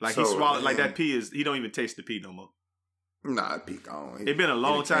 Like, So, he swallowed. Like, man. that pee is. He don't even taste the pee no more. Nah, it peaked on. It's been a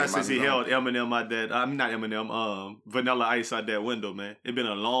long time since he held him. Eminem out that. I'm not Eminem. Vanilla Ice out that window, man. It's been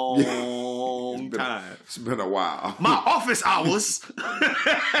a long time. It's been a while. My office hours.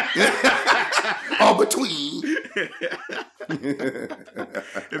 All between.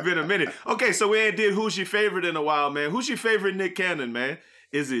 It's been a minute. Okay, so we ain't did Who's Your Favorite in a while, man. Who's your favorite Nick Cannon, man?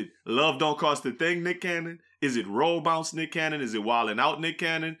 Is it Love Don't Cost a Thing Nick Cannon? Is it Roll Bounce Nick Cannon? Is it Wildin' Out Nick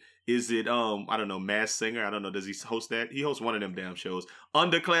Cannon? Is it I don't know, Masked Singer? I don't know. Does he host that? He hosts one of them damn shows.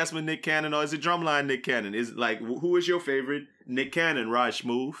 Underclassman Nick Cannon, or is it Drumline Nick Cannon? Is it like, who is your favorite Nick Cannon? Raj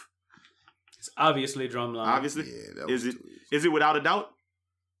Smooth? It's obviously Drumline. Obviously. Yeah, that Is was it? Is it without a doubt?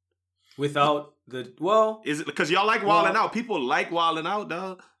 Without the Is it because y'all like Wildin' Out? People like Wildin' Out,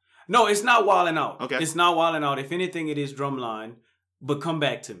 dog. no, it's not Wildin' Out. Okay. It's not Wildin' Out. If anything, it is Drumline. But come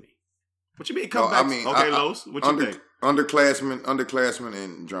back to me. What you mean? Come back. Okay, Los. What you think? Underclassman,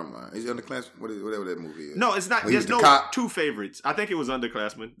 and Drumline. Is it Underclassman? Whatever that movie is. No, it's not. When he There's was no the cop. two favorites. I think it was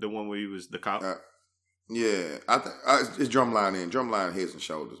Underclassman, the one where he was the cop. Yeah, it's Drumline and Drumline Heads and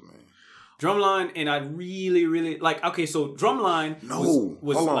Shoulders, man. Drumline, and I really, really like. Okay, so Drumline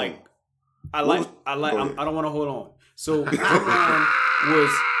was hold on. like, I Go don't ahead. want to hold on. So Drumline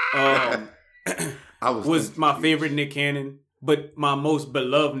was my favorite Nick Cannon, but my most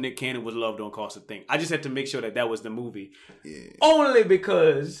beloved Nick Cannon was Love Don't Cost a Thing. I just had to make sure that was the movie, only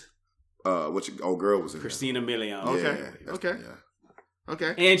because old girl was in Christina Milian. Okay. there.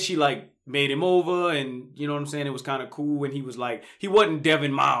 Okay. And she like made him over, and you know what I'm saying? It was kind of cool. And he was like, he wasn't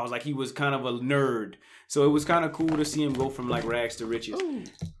Devin Miles, like he was kind of a nerd. So it was kind of cool to see him go from like rags to riches.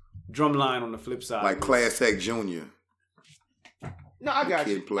 Drumline on the flip side, Like Class Act Jr. No, I got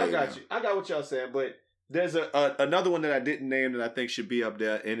kid you. played I got now. you. I got what y'all saying, but there's another one that I didn't name that I think should be up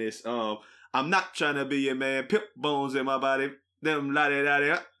there, and it's I'm not trying to be your man. Pip bones in my body. Them la di da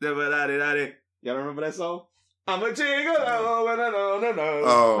di, them la di da di. Y'all remember that song? I'm a jingle, no.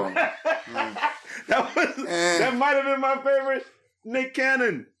 Oh. That might have been my favorite Nick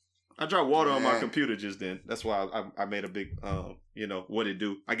Cannon. I dropped water on my computer just then. That's why I made a big, what it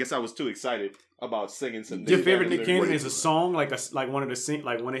do. I guess I was too excited about singing some. Your favorite Nick Cannon lyrics. is a song, like one of his song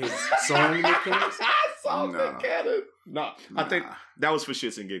Nick Cannons? Song Nah. Nick Cannon. No, I think that was for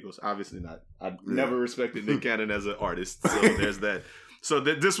shits and giggles. Obviously not. I never respected Nick Cannon as an artist. So there's that. So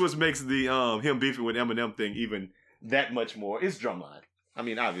this was makes the him beefing with Eminem thing even that much more. It's Drumline. I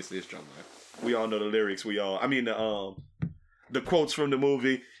mean, obviously it's Drumline. We all know the lyrics. The quotes from the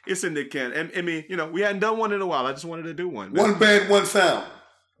movie. It's in Nick Cannon. And I mean, we hadn't done one in a while. I just wanted to do one. One band, one sound.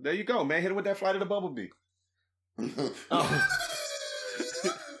 There you go, man. Hit him with that Flight of the Bumblebee. Oh.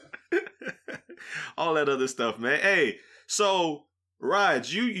 All that other stuff, man. Hey, so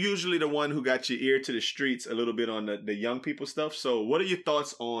Raj, you usually the one who got your ear to the streets a little bit on the young people stuff. So what are your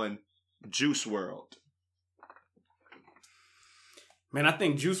thoughts on Juice WRLD? Man, I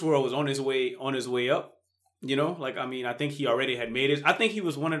think Juice WRLD was on his way up. I think he already had made it. I think he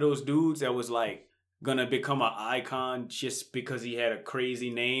was one of those dudes that was like gonna become an icon just because he had a crazy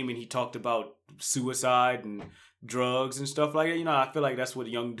name and he talked about suicide and drugs and stuff like that. You know, I feel like that's what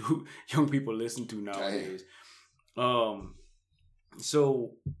young people listen to nowadays.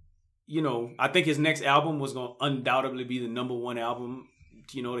 So, you know, I think his next album was gonna undoubtedly be the number one album,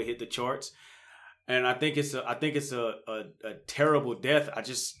 you know, to hit the charts. And I think it's a terrible death.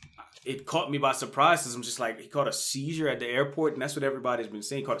 It caught me by surprise because I'm just like, he caught a seizure at the airport, and that's what everybody's been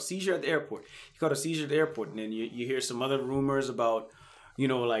saying. He caught a seizure at the airport. And then you hear some other rumors about, you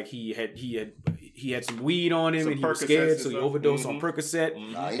know, like he had some weed on him, and he was scared, so he overdosed on Percocet,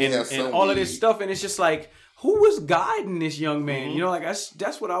 and all of this stuff. And it's just like, who was guiding this young man? You know, like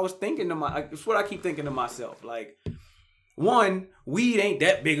that's what I was thinking that's what I keep thinking to myself. Like, one, weed ain't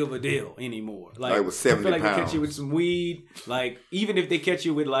that big of a deal anymore. Like, it was 70 I feel like pounds. they catch you with some weed. Like, even if they catch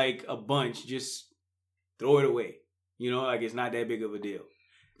you with like a bunch, just throw it away. You know, like it's not that big of a deal.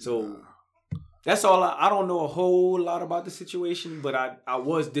 So that's all. I don't know a whole lot about the situation, but I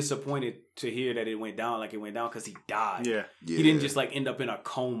was disappointed to hear that it went down like it went down because he died. Yeah. He didn't just like end up in a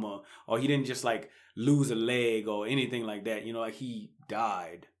coma, or he didn't just like lose a leg or anything like that. You know, like he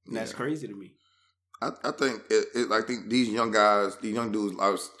died. And that's crazy to me. I think I think these young guys, these young dudes, I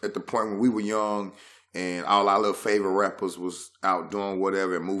was at the point when we were young and all our little favorite rappers was out doing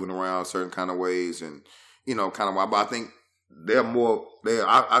whatever and moving around certain kind of ways and, you know, kind of why. But I think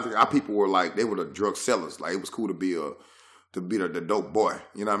I think our people were like, they were the drug sellers. Like, it was cool to be the dope boy,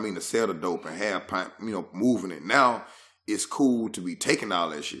 you know what I mean? To sell the dope and have, you know, moving it. Now it's cool to be taking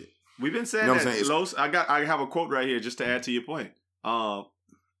all that shit. We've been saying that, Los. I have a quote right here just to add to your point.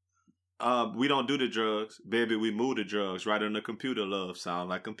 We don't do the drugs, baby. We move the drugs right on the computer. Love sound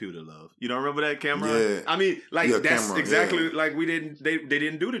like computer love. You don't remember that, Cameron? Yeah. I mean, like that's Cameron, exactly like we didn't. They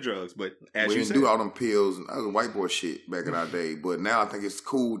didn't do the drugs, but as we you didn't said, do all them pills and other white boy shit back in our day. But now I think it's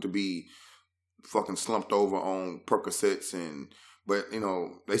cool to be fucking slumped over on Percocets but you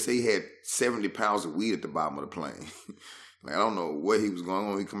know, they say he had 70 pounds of weed at the bottom of the plane. Like, I don't know where he was going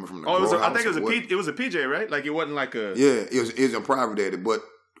on. He coming from the I think it was a PJ, right? Like, it wasn't like a it was a private daddy, but.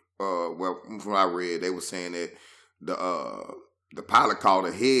 Well, from what I read, they were saying that the pilot called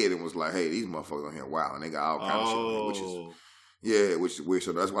ahead and was like, "Hey, these motherfuckers on here, wow," and they got all kinds of shit, which is weird.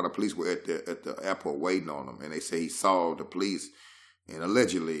 So that's why the police were at the airport waiting on him, and they say he saw the police and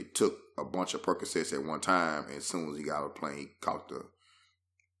allegedly took a bunch of Percocets at one time, and as soon as he got on the plane, he caught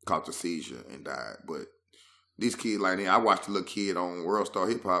the seizure and died. But these kids, like, I watched a little kid on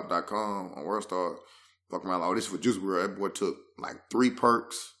WorldStarHipHop.com on WorldStar fucking around. Oh, this for Juice WRLD. That boy took like 3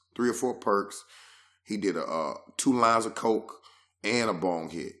 or 4 perks. He did 2 lines of coke and a bong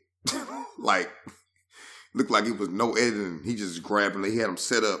hit. Like, looked like it was no editing. He just grabbing it. He had them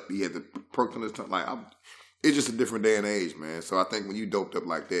set up. He had the perks on his tongue. Like, it's just a different day and age, man. So I think when you doped up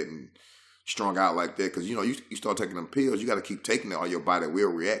like that and strung out like that, because, you know, you start taking them pills, you got to keep taking it or your body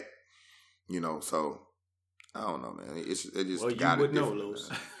will react. You know, so I don't know, man. It just got it different. Los.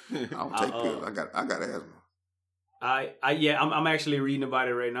 I don't take pills. I got asthma. I'm actually reading about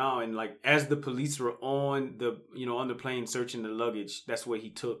it right now, and like as the police were on the plane searching the luggage, that's where he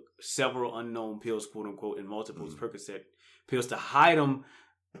took several unknown pills, quote unquote, and multiple Percocet pills to hide them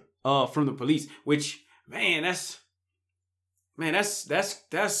from the police. Which that's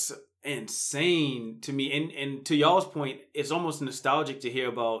insane to me. And to y'all's point, it's almost nostalgic to hear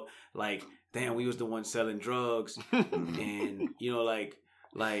about, like, damn, we was the ones selling drugs, and you know, like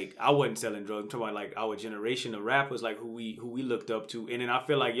I wasn't selling drugs. I'm talking about like our generation of rappers, like who we looked up to. And then I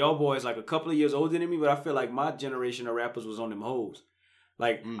feel like y'all boys like a couple of years older than me, but I feel like my generation of rappers was on them hoes.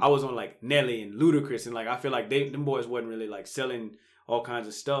 Like I was on like Nelly and Ludacris, and like I feel like them boys wasn't really like selling all kinds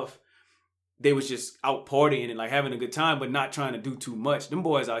of stuff. They was just out partying and like having a good time, but not trying to do too much. Them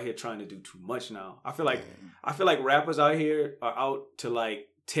boys out here trying to do too much now. I feel like rappers out here are out to like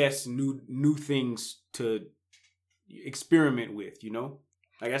test new things to experiment with, you know?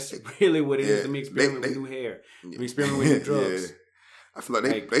 Like, that's really what it is to me, experiment with new hair. Experiment with new drugs. Yeah. I feel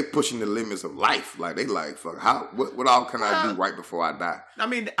like they pushing the limits of life. Like, they like, fuck, what all can I do right before I die? I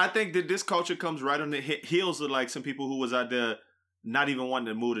mean, I think that this culture comes right on the heels of like some people who was out there not even wanting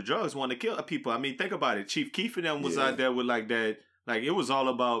to move the drugs, wanting to kill people. I mean, think about it. Chief Keef and them was out there with like that. Like, it was all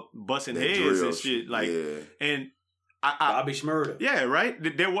about busting heads and shit. Like, and Bobby Shmurda. Yeah,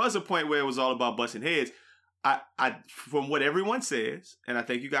 right? There was a point where it was all about busting heads. I from what everyone says, and I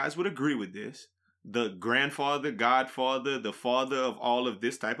think you guys would agree with this, the grandfather, godfather, the father of all of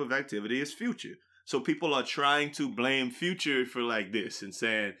this type of activity is Future. So people are trying to blame Future for like this and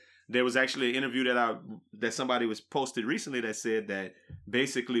saying, there was actually an interview that somebody was posted recently that said that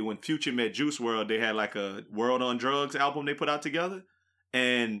basically when Future met Juice WRLD, they had like a World on Drugs album they put out together.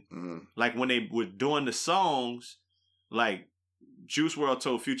 And like when they were doing the songs, like Juice WRLD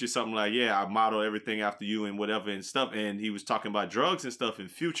told Future something like, yeah, I model everything after you and whatever and stuff. And he was talking about drugs and stuff. And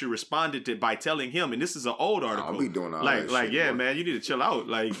Future responded to by telling him, and this is an old article. I'll be doing all like, that like, shit, yeah, bro. man, you need to chill out.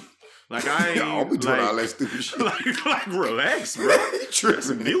 Like I ain't. I'll be doing all that stupid shit. Like, relax, bro. You tripping. It's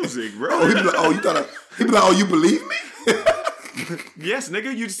music, bro. Oh, he be like, he be like, oh, you believe me? Yes,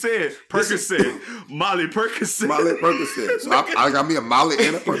 nigga, you said Percocet. Molly Percocet. Molly Percocet. So I got me a Molly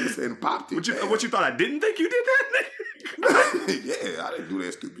and a Percocet and popped it. What you thought I didn't think you did that, nigga? Yeah, I didn't do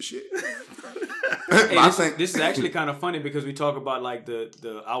that stupid shit. Hey, this is actually kind of funny because we talk about like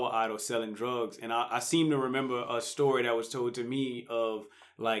the our idol selling drugs, and I seem to remember a story that was told to me of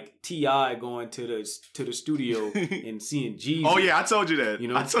like T.I. going to the studio and seeing Jeezy. Oh yeah, I told you that. You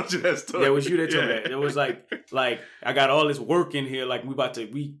know? I told you that story. That was you that told me that. It was like I got all this work in here, like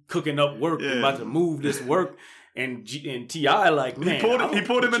we cooking up work, we about to move this work, and T.I. like, man, he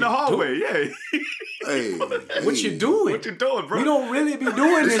pulled him in the hallway. Yeah. Hey, what you doing? What you doing, bro? We don't really be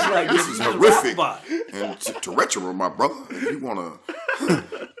doing this like this. This is Just horrific rap about it. and to retro, my brother. If you want to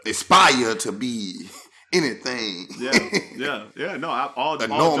aspire to be anything, yeah. No, all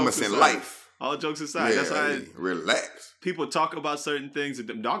enormous jokes in aside, life. All jokes aside, Yeah, that's how hey, relax. people talk about certain things.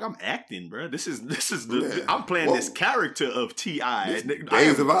 And dog, I'm acting, bro. This is Yeah. I'm playing Whoa. this character of T.I.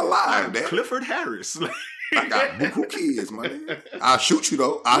 Days of our lives, I'm Dad. Clifford Harris. I got buku kids, man. I'll shoot you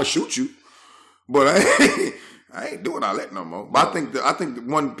though. I'll shoot you, but I ain't doing all that no more. But I think the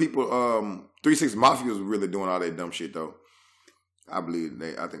one people 3 6 Mafia was really doing all that dumb shit though. I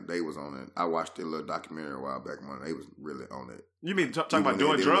think they was on it. I watched their little documentary a while back when they was really on it. You mean talking about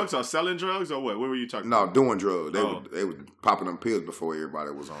doing drugs or selling drugs or what? What were you talking about? No, doing drugs. They was popping them pills before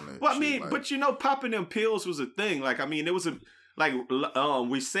everybody was on that. Well, I shit, mean, like, but you know, popping them pills was a thing. Like, I mean, it was a like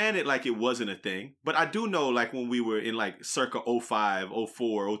we saying it like it wasn't a thing, but I do know like when we were in like circa 05,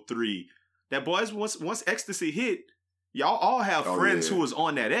 04, 03, that boys once ecstasy hit, y'all all have friends who was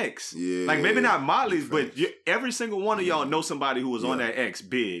on that X. Yeah, like maybe not Molly's, but every single one of y'all know somebody who was on Yeah. that X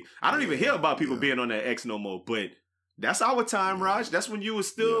big. I don't even hear about people being on that X no more, but that's our time, Raj. That's when you was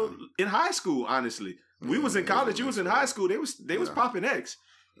still in high school, honestly. We was in college, you was in high school, they was popping X.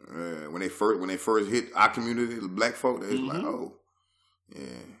 when they first hit our community, the black folk, they was like, oh, yeah,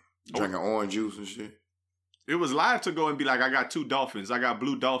 drinking orange juice and shit. It was live to go and be like, I got 2 dolphins, I got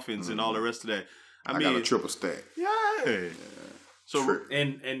blue dolphins and all the rest of that. I mean, got a triple stack. Yeah. So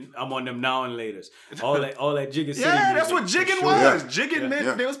and I'm on them now and laters. All that Jigga City. yeah, that's what music, jigging for was. sure. Jigging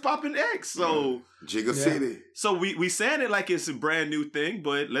meant they was popping X. So Jigga City. so we saying it like it's a brand new thing,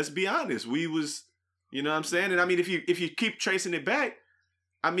 but let's be honest, we was, you know what I'm saying? And I mean, if you keep tracing it back,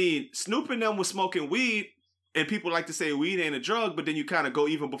 I mean, Snoop and them was smoking weed, and people like to say weed ain't a drug, but then you kind of go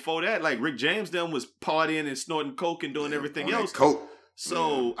even before that, like Rick James them was partying and snorting coke and doing everything else. Coke.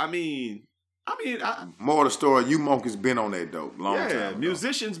 So I mean, More of the story, you monkeys been on that dope long time ago.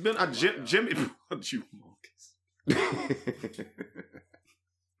 musicians been Jimmy. You monkeys.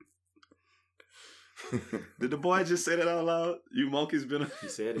 Did the boy just say that out loud? You monkeys been. He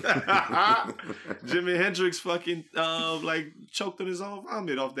said it. Jimi Hendrix fucking like choked on his own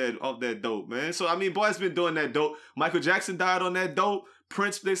vomit off that dope, man. So I mean, boy's been doing that dope. Michael Jackson died on that dope.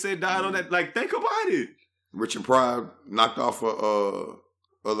 Prince, they said, died on that. Like, think about it. Richard Pryor knocked off a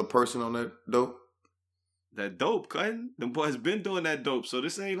other person on that dope. That dope, cutting. Them boys been doing that dope. So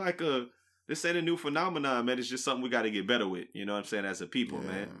this ain't a new phenomenon, man. It's just something we got to get better with. You know what I'm saying? As a people,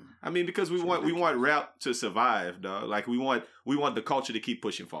 man. I mean, because we want rap to survive, dog. Like we want the culture to keep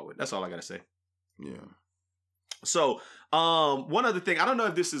pushing forward. That's all I gotta say. Yeah. So, one other thing, I don't know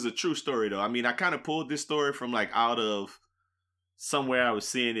if this is a true story though. I mean, I kind of pulled this story from like out of somewhere I was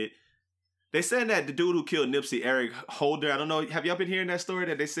seeing it. They said that the dude who killed Nipsey, Eric Holder, I don't know, have y'all been hearing that story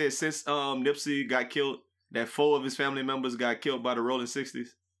that they said since Nipsey got killed, that 4 of his family members got killed by the Rolling 60s?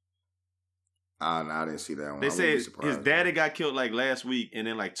 No, I didn't see that one. They said his daddy got killed like last week, and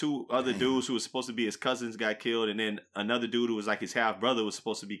then like 2 other dudes who was supposed to be his cousins got killed, and then another dude who was like his half brother was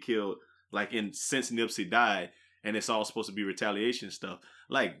supposed to be killed like since Nipsey died, and it's all supposed to be retaliation stuff.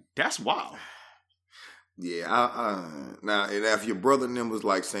 Like, that's wild. Yeah, now and if your brother and them was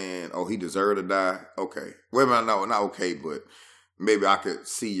like saying, "Oh, he deserved to die," okay. Well, no, not okay, but maybe I could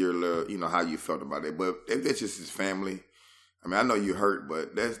see your little, you know, how you felt about it. But if that's just his family, I mean, I know you hurt,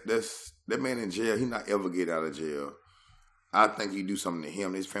 but that's that man in jail. He not ever get out of jail. I think you do something to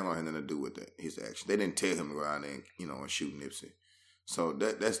him. His family had nothing to do with that. His action. They didn't tell him to go out there and, you know, and shoot Nipsey. So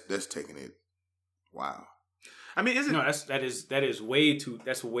that's taking it. Wow. I mean, isn't no? That is way too.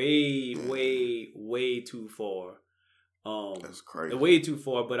 That's way too far. That's crazy. Way too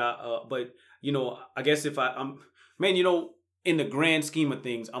far. But but you know, I guess if I'm man, you know, in the grand scheme of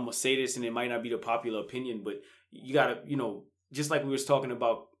things, I'm gonna say this, and it might not be the popular opinion, but you gotta, just like we was talking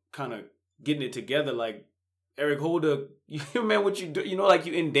about, kind of getting it together. Like Eric Holder, man, what you do? Like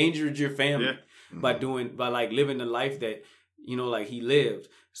you endangered your family by like living the life that like he lived.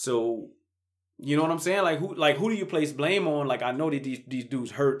 So you know what I'm saying? Like who do you place blame on? Like I know that these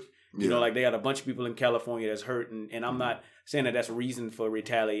dudes hurt. Like they got a bunch of people in California that's hurt, and I'm not saying that that's a reason for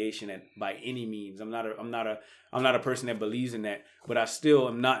retaliation by any means. I'm not a person that believes in that, but I still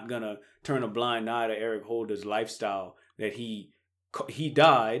am not gonna turn a blind eye to Eric Holder's lifestyle. That he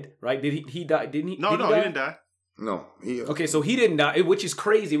died, right? Did he die? Didn't he? No, he didn't die. No, okay, so he didn't die, which is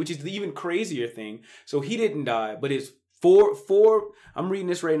crazy, which is the even crazier thing. So he didn't die, but his four. I'm reading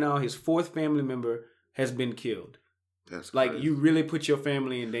this right now. His fourth family member has been killed. That's like crazy. You really put your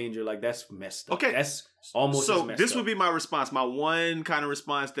family in danger. Like that's messed up. Okay, that's almost so. As messed This up. would be my response. My one kind of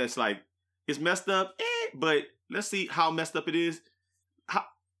response that's like, it's messed up, but let's see how messed up it is. How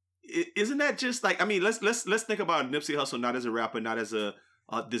isn't that just like? I mean, let's think about Nipsey Hussle not as a rapper, not as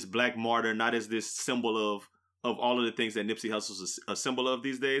this black martyr, not as this symbol of all of the things that Nipsey Hussle's a symbol of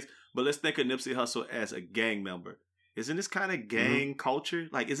these days. But let's think of Nipsey Hussle as a gang member. Isn't this kind of gang culture?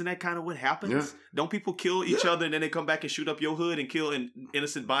 Like, isn't that kind of what happens? Yeah. Don't people kill each other and then they come back and shoot up your hood and kill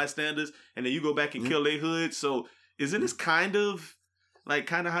innocent bystanders and then you go back and kill their hood? So isn't this kind of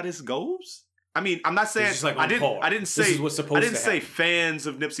how this goes? I mean, I'm not saying like I didn't say this is what's supposed I didn't to say happen. fans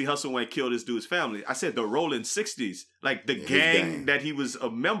of Nipsey Hussle went kill this dude's family. I said the Rolling 60s, like the gang that he was a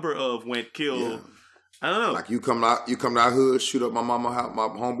member of went kill. Yeah. I don't know. Like you come out hood, shoot up my mama house, my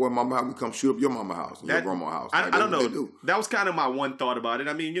homeboy mama house. We come shoot up your mama house, and your grandma house. I Like, don't know. Do. That was kind of my one thought about it.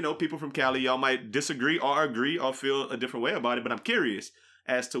 I mean, people from Cali, y'all might disagree or agree or feel a different way about it, but I'm curious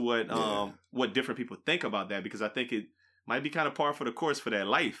as to what different people think about that, because I think it might be kind of par for the course for that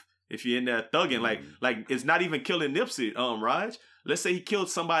life. If you're in there thugging, like it's not even killing Nipsey, Raj. Let's say he killed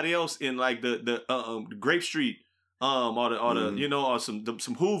somebody else in like the Grape Street, or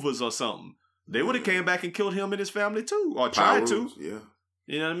some Hoovers or something. They would have came back and killed him and his family too, or tried to. Yeah.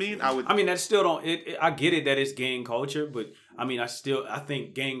 You know what I mean? I mean, that still don't. I get it that it's gang culture, but I mean, I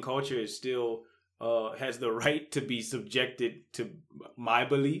think gang culture is still has the right to be subjected to my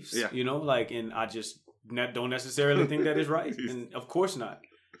beliefs. Yeah. And I just don't necessarily think that is right, and of course not.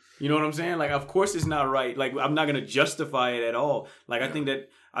 You know what I'm saying? Like, of course it's not right. Like, I'm not gonna justify it at all. Like, I think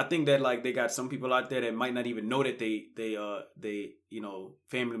that like they got some people out there that might not even know that they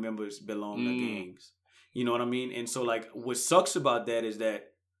family members belong to gangs. You know what I mean? And so like what sucks about that is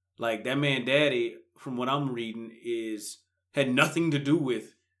that like that man daddy, from what I'm reading, had nothing to do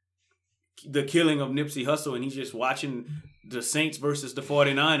with the killing of Nipsey Hussle, and he's just watching the Saints versus the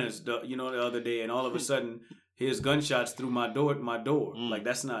 49ers the other day, and all of a sudden here's gunshots through my door. Like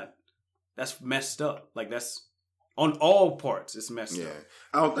that's messed up. Like that's on all parts, it's messed up.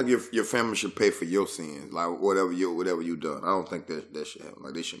 I don't think your family should pay for your sins, like whatever you done. I don't think that should happen.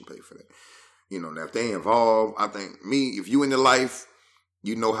 Like they shouldn't pay for that. Now if they involved, I think if you in the life,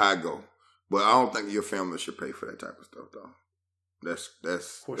 you know how it go. But I don't think your family should pay for that type of stuff, though.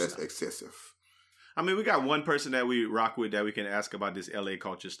 That's excessive. I mean, we got one person that we rock with that we can ask about this LA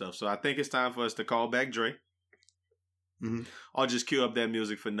culture stuff. So I think it's time for us to call back Dre. Mm-hmm. I'll just cue up that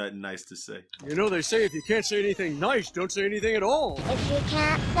music for Nothing Nice to Say. They say if you can't say anything nice, don't say anything at all. If you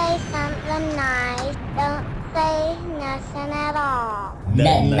can't say something nice, don't say nothing at all.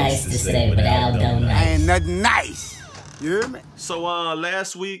 Nothing nice to say, but Aldo nice. Ain't nothing nice. You hear me? So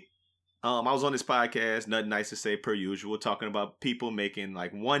last week, I was on this podcast, Nothing Nice to Say per usual, talking about people making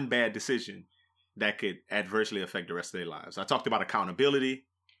like one bad decision that could adversely affect the rest of their lives. I talked about accountability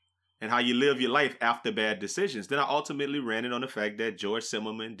and how you live your life after bad decisions. Then I ultimately ran it on the fact that George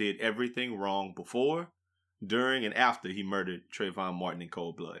Zimmerman did everything wrong before, during, and after he murdered Trayvon Martin in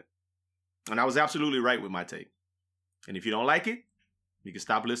cold blood. And I was absolutely right with my take. And if you don't like it, you can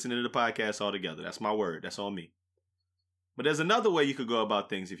stop listening to the podcast altogether. That's my word. That's on me. But there's another way you could go about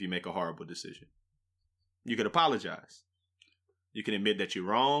things if you make a horrible decision. You could apologize. You can admit that you're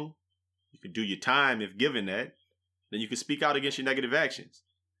wrong. You can do your time if given that. Then you can speak out against your negative actions.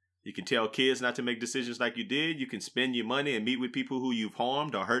 You can tell kids not to make decisions like you did. You can spend your money and meet with people who you've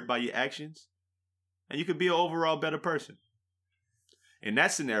harmed or hurt by your actions. And you could be an overall better person. In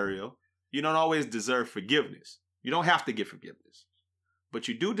that scenario, you don't always deserve forgiveness. You don't have to get forgiveness. But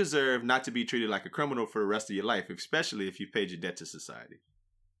you do deserve not to be treated like a criminal for the rest of your life, especially if you've paid your debt to society.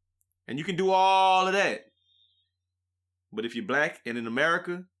 And you can do all of that. But if you're black and in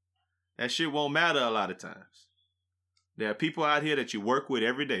America, that shit won't matter a lot of times. There are people out here that you work with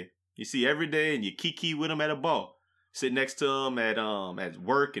every day. You see every day and you kiki with them at a bar. Sit next to them at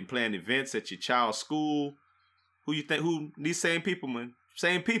work and plan events at your child's school. Who these same people, man?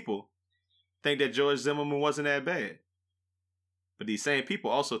 Same people think that George Zimmerman wasn't that bad. But these same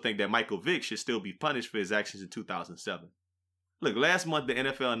people also think that Michael Vick should still be punished for his actions in 2007. Look, last month the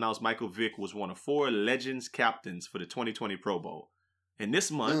NFL announced Michael Vick was one of 4 Legends captains for the 2020 Pro Bowl. And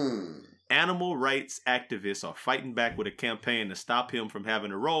this month, animal rights activists are fighting back with a campaign to stop him from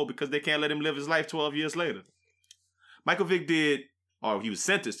having a role because they can't let him live his life 12 years later. Michael Vick he was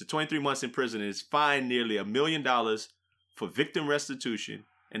sentenced to 23 months in prison and is fined nearly $1 million for victim restitution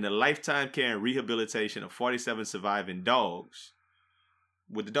and the lifetime care and rehabilitation of 47 surviving dogs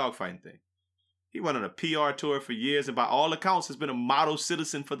with the dogfighting thing. He went on a PR tour for years and by all accounts has been a model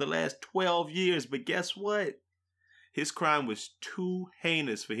citizen for the last 12 years. But guess what? His crime was too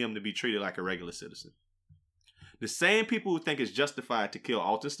heinous for him to be treated like a regular citizen. The same people who think it's justified to kill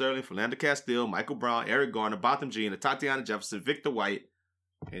Alton Sterling, Philando Castile, Michael Brown, Eric Garner, Botham Jean, Tatiana Jefferson, Victor White,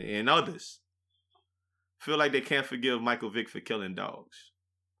 and others feel like they can't forgive Michael Vick for killing dogs.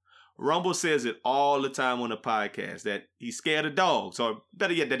 Rumble says it all the time on the podcast that he's scared of dogs, or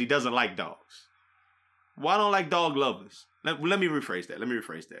better yet, that he doesn't like dogs. Well, I don't like dog lovers. Let me rephrase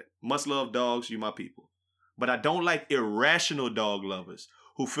that. Must love dogs, you my people. But I don't like irrational dog lovers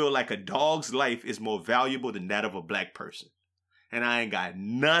who feel like a dog's life is more valuable than that of a black person. And I ain't got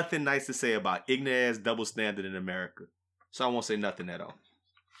nothing nice to say about ignorant-ass double standard in America. So I won't say nothing at all.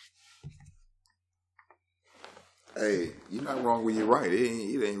 Hey, you're not wrong when you're right.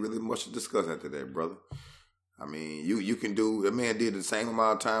 It ain't really much to discuss after that, brother. I mean, you can do, that man did the same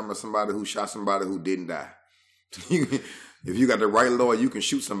amount of time as somebody who shot somebody who didn't die. If you got the right law, you can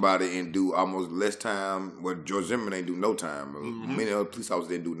shoot somebody and do almost less time. Well, George Zimmerman ain't do no time. Mm-hmm. Many other police officers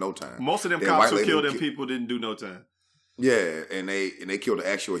didn't do no time. Most of them cops who killed them people didn't do no time. Yeah, and they killed an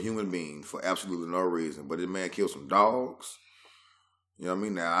actual human being for absolutely no reason. But this man killed some dogs. You know what I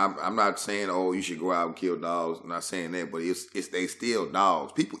mean? Now, I'm not saying, oh, you should go out and kill dogs. I'm not saying that, but they still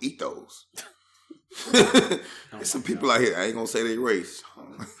dogs. People eat those. There's some people out here, I ain't going to say they race,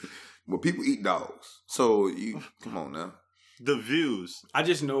 but people eat dogs. So, come on now. The views. I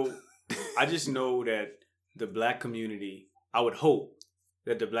just know that the black community, I would hope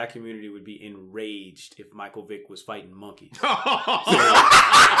that the black community would be enraged if Michael Vick was fighting monkeys. So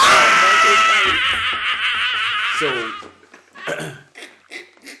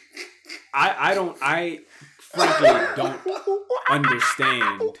I frankly don't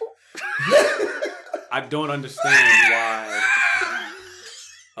understand. I don't understand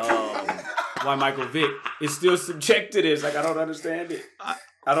why Michael Vick is still subject to this. Like, I don't understand it.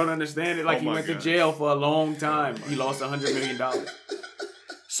 I don't understand it. Like, he went to jail for a long time. He lost $100 million.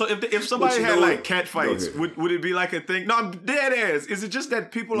 So if somebody had like cat fights, would it be like a thing? No, I'm dead ass. Is it just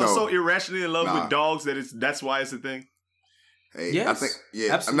that people are so irrationally in love with dogs that's why it's a thing? Hey, yes, I think,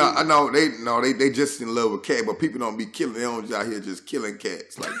 yeah, absolutely. I know they just in love with cats, but people don't be killing. They don't out here just killing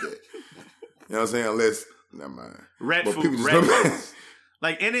cats like that. You know what I'm saying? Unless, never mind. Rat food.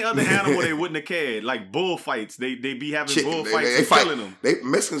 Like any other animal, they wouldn't have cared. Like bullfights, they be having bullfights and killing them.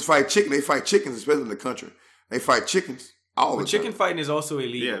 Mexicans fight chicken. They fight chickens, especially in the country. They fight chickens all the time. Chicken fighting is also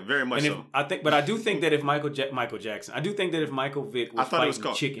illegal. Yeah, very much so. But I do think that if Michael Jackson, I do think that if Michael Vick was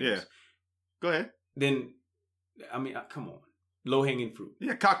fighting chickens, go ahead. Then, I mean, come on. Low hanging fruit.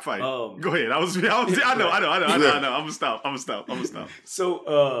 Yeah, cockfight. Go ahead. I know. I'm gonna stop.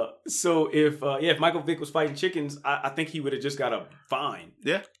 So if Michael Vick was fighting chickens, I think he would have just got a fine.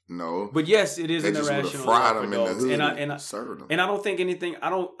 Yeah. No. But yes, it is an irrational love for dogs. And I don't think anything.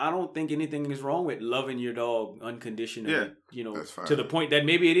 I don't think anything is wrong with loving your dog unconditionally. Yeah. You know, to the point that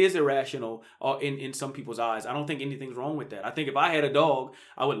maybe it is irrational in some people's eyes. I don't think anything's wrong with that. I think if I had a dog,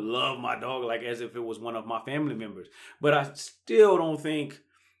 I would love my dog like as if it was one of my family members. But I still don't think.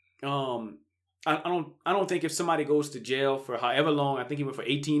 I don't think if somebody goes to jail for however long. I think he went for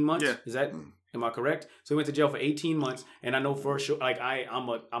 18 months. Yeah. Is that? Am I correct? So he went to jail for 18 months, and I know for sure. Like I'm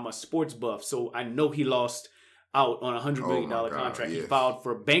a sports buff, so I know he lost out on $100 million contract. Yes. He filed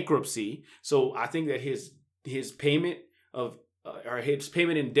for bankruptcy, so I think that his payment of or his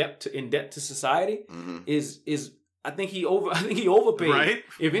payment in debt to society is I think he overpaid, right?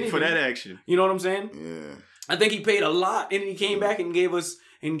 If anything, for that action, you know what I'm saying? Yeah, I think he paid a lot, and he came back and gave us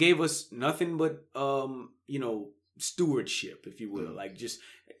nothing but stewardship, if you will. Like just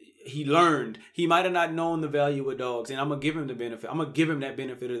he learned. He might have not known the value of dogs, and I'm gonna give him the benefit. I'm gonna give him that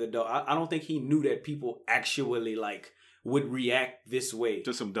benefit of the dog. I don't think he knew that people actually would react this way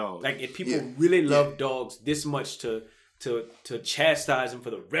to some dogs. Like if people really love dogs this much to chastise him for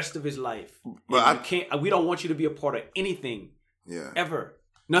the rest of his life. But we don't want you to be a part of anything. Yeah. Ever.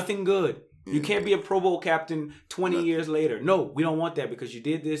 Nothing good. Yeah. You can't be a Pro Bowl captain 20 years later. No, we don't want that because you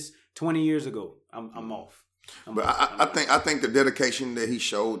did this 20 years ago. I'm off. But I think the dedication that he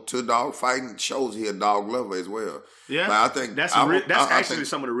showed to dog fighting shows he a dog lover as well. Yeah, like, I think that's actually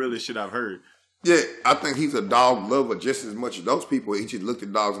some of the realest shit I've heard. Yeah, I think he's a dog lover just as much as those people. He just looked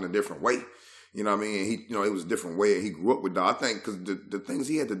at dogs in a different way. You know what I mean? It was a different way. He grew up with dogs. I think because the things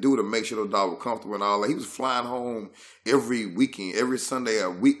he had to do to make sure those dogs were comfortable and all that. He was flying home every weekend, every Sunday,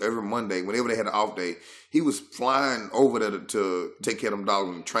 every Monday, whenever they had an off day. He was flying over there to take care of them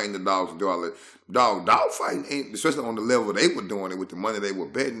dogs and train the dogs and do all that. Dog fighting, especially on the level they were doing it with the money they were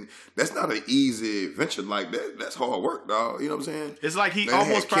betting. That's not an easy venture like that. That's hard work, dog. You know what I'm saying? It's like he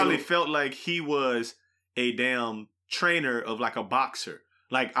almost probably felt like he was a damn trainer of like a boxer.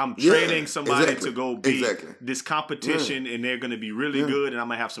 Like, I'm training somebody to go beat this competition, and they're going to be really good, and I'm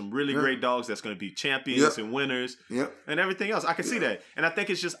going to have some really great dogs that's going to be champions and winners and everything else. I can see that. And I think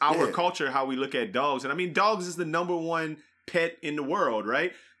it's just our culture, how we look at dogs. And I mean, dogs is the number one pet in the world,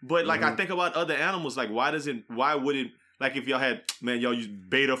 right? But, like, I think about other animals, like, why would it, like, if y'all had, y'all use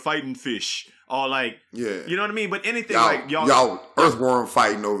beta fighting fish, or like, you know what I mean? But anything y'all earthworm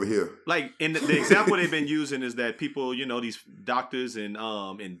fighting over here. Like, in the example they've been using is that people, these doctors and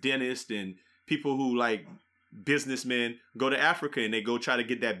dentists and people who like businessmen go to Africa and they go try to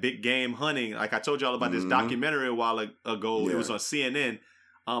get that big game hunting. Like I told y'all about this documentary a while ago. It was on CNN.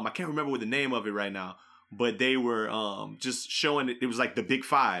 I can't remember what the name of it right now, but they were just showing it was like the Big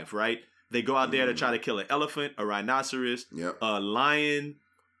Five, right? They go out there to try to kill an elephant, a rhinoceros, a lion,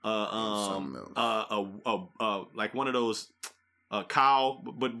 like one of those cow,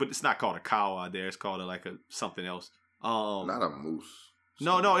 but it's not called a cow out there. It's called something else. Not a moose.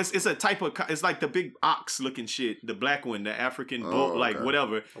 No, it's a type of. It's like the big ox looking shit, the black one, the African bull, like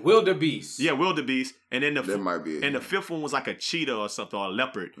whatever. Wildebeest. Yeah, wildebeest, and then that might be it. And the fifth one was like a cheetah or something, or a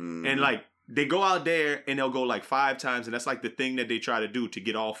leopard, and like. They go out there and they'll go like 5 times, and that's like the thing that they try to do to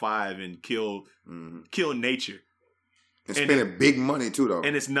get all 5 and kill nature. And spending big money too, though.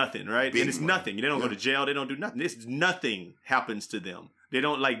 And it's nothing, right? And it's nothing. They don't go to jail. They don't do nothing. Nothing happens to them. They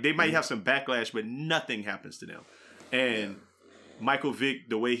don't they might have some backlash, but nothing happens to them. And Michael Vick,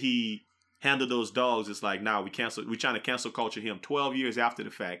 the way he handled those dogs, it's like, we're trying to cancel culture him 12 years after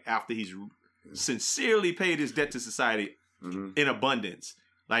the fact, after he's sincerely paid his debt to society in abundance.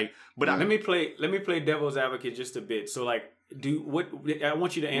 Like, but let me play devil's advocate just a bit. So, like, I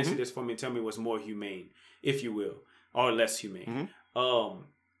want you to answer this for me and tell me what's more humane, if you will, or less humane.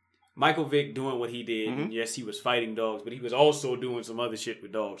 Michael Vick doing what he did, and yes, he was fighting dogs, but he was also doing some other shit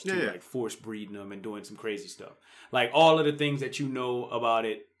with dogs too, like force breeding them and doing some crazy stuff. Like all of the things that you know about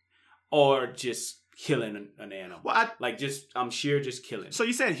it, or just killing an animal. Well, I'm sure just killing. So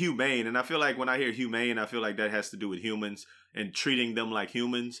you said humane, and I feel like when I hear humane, I feel like that has to do with humans and treating them like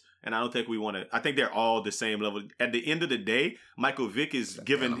humans. And I don't think we want to. I think they're all the same level. At the end of the day, Michael Vick is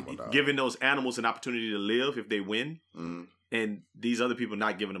giving those animals an opportunity to live if they win, and these other people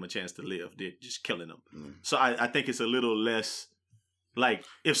not giving them a chance to live. They're just killing them. So I think it's a little less like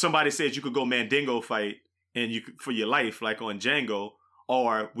if somebody says you could go Mandingo fight and you could, for your life, like on Django.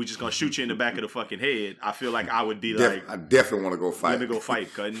 Or we're just gonna shoot you in the back of the fucking head. I feel like I would be like, I definitely want to go fight. Let me go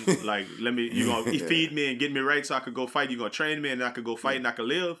fight, cutting. Like, you gonna feed me and get me right so I could go fight. You gonna train me and I could go fight and I could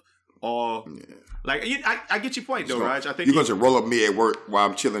live. Or like, I get your point though, Raj. I think you're gonna roll up me at work while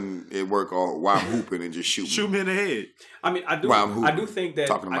I'm chilling at work or while I'm hooping and just shoot me in the head. I mean, I do think that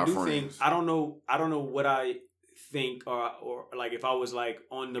I don't know what I think or like if I was like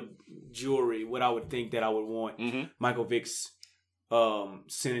on the jury, what I would think that I would want Michael Vick's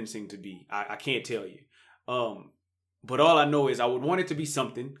sentencing to be. I can't tell you. But all I know is I would want it to be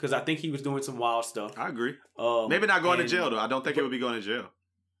something because I think he was doing some wild stuff. I agree. Maybe not going to jail though. I don't think it would be going to jail.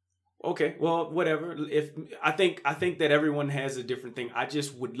 Okay, well, whatever. If I think that everyone has a different thing. I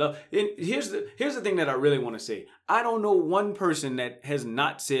just would love. And here's the thing that I really want to say. I don't know one person that has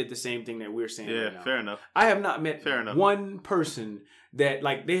not said the same thing that we're saying. Yeah, right now. Fair enough. I have not met one person that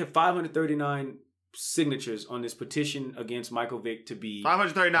like they have 539 signatures on this petition against Michael Vick to be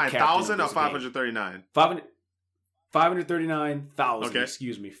 539,000 or 539? 539,000. Okay.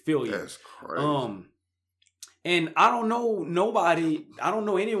 Excuse me, Philly. That's crazy. And I don't know nobody. I don't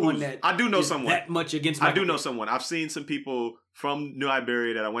know anyone that I do know someone that much against. Michael I do know Vick. someone. I've seen some people from New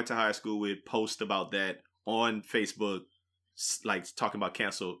Iberia that I went to high school with post about that on Facebook, like talking about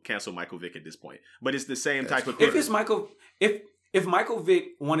cancel Michael Vick at this point. But it's the same type of. If it's Michael, if Michael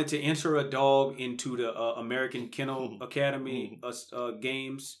Vick wanted to enter a dog into the American Kennel Academy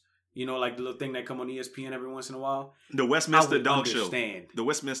games, you know, like the little thing that come on ESPN every once in a while, the Westminster Dog Show. The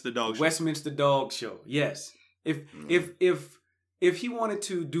Westminster Dog Show. Westminster Dog Show. Yes. If he wanted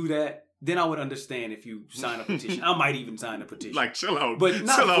to do that, then I would understand if you sign a petition. I might even sign a petition. Like chill out, but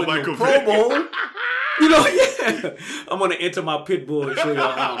not chill out, for Michael no Pro Bowl. You know, yeah. I'm gonna enter my pit bull and show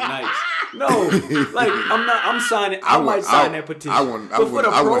y'all how I'm nice. No, like I'm signing. I might sign that petition. I wouldn't have a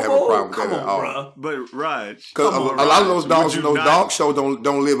problem with that at all. Bro. But Raj, because a lot of those dogs in those dog shows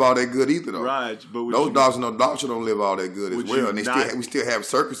don't live all that good either, though. Raj, but those dogs in those dog shows don't live all that good as well. And we still have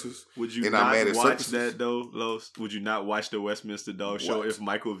circuses. Would you not watch that though, Los? Would you not watch the Westminster Dog Show if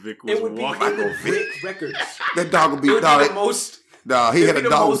Michael Vick was walking? Michael Vick records. That dog would be the most. Nah, he had a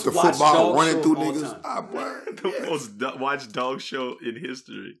dog with the football running through niggas. The most watched dog show in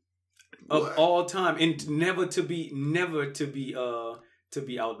history of all time, and never to be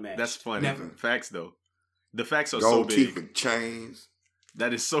outmatched. That's funny. Never. Facts though. The facts are gold so teeth big. and chains.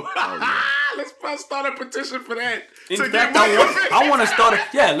 That is so. Let's start a petition for that. In fact, I want to start.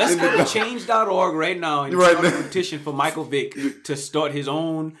 Let's go to change.org right now and start a petition for Michael Vick to start his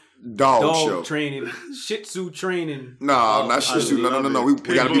own dog show training, Shih Tzu training. Nah, not Shih Tzu. No. We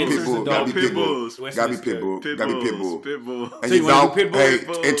gotta be pit bull. Gotta be pit bull. Gotta be pit bull. Pit bull. And so your dog,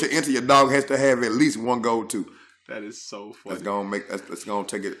 enter your dog has to have at least one goal too. That is so funny. That's gonna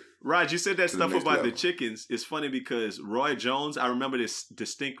take it. Raj, you said that stuff about the chickens. It's funny because Roy Jones, I remember this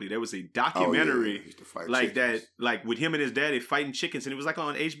distinctly. There was a documentary like chickens. That, like with him and his daddy fighting chickens, and it was like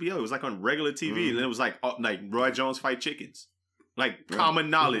on HBO. It was like on regular TV, and it was like Roy Jones fight chickens. Like common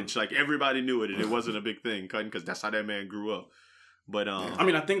knowledge, like everybody knew it, and it wasn't a big thing, because that's how that man grew up. But I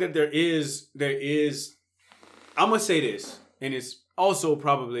mean, I think that there is. I'm gonna say this, and it's also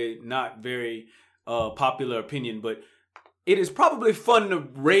probably not very popular opinion, but it is probably fun to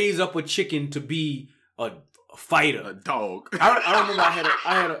raise up a chicken to be a fighter, a dog. I remember I had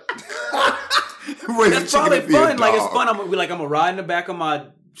a. That's probably fun. Like it's fun. I'm gonna ride in the back of my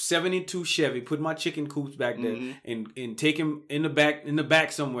 72 Chevy, put my chicken coops back there, and take him in the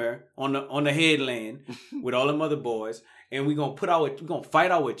back somewhere on the headland with all them other boys, and we're gonna fight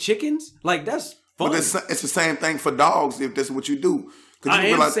our chickens. Like that's fun. But it's the same thing for dogs if that's what you do. I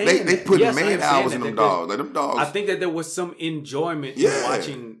am saying they put man hours in them dogs. Like them dogs. I think that there was some enjoyment in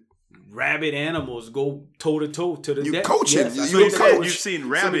watching rabid animals go toe to toe to the death. You coach it. You've seen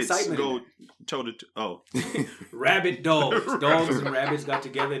rabbits go toe to toe. Oh, rabbit dogs. Dogs and rabbits got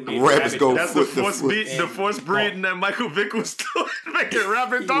together and made rabbits go. That's the force breeding that Michael Vick was doing, making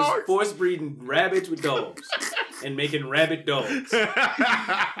rabbit dogs. Was force breeding rabbits with dogs and making rabbit dogs.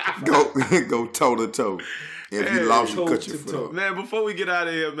 Go toe to toe. If you lost, you cut your foot off. Man, before we get out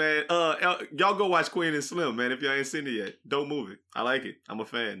of here, man, y'all go watch Queen and Slim, man. If y'all ain't seen it yet, dope movie. I like it. I'm a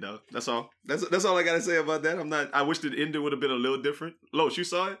fan, though. That's all. That's all I gotta say about that. I wish the ending would have been a little different. Los, you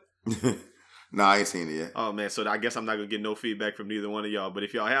saw it? No, I ain't seen it yet. Oh man, so I guess I'm not gonna get no feedback from neither one of y'all. But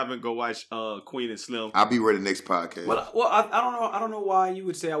if y'all haven't, go watch Queen and Slim. I'll be ready next podcast. Well, I don't know why you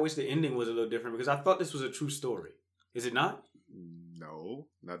would say I wish the ending was a little different, because I thought this was a true story. Is it not? No,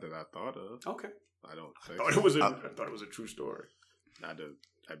 not that I thought of. Okay. I don't think I thought it was a true story. I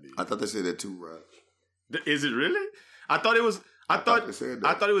thought they said that too, Raj. Is it really? I thought it was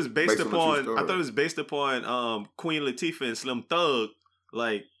based upon Queen Latifah and Slim Thug.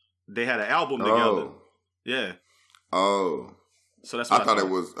 Like they had an album together. Yeah. Oh. So that's what I thought it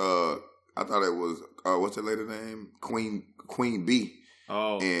was. I thought it was. What's that lady name? Queen B.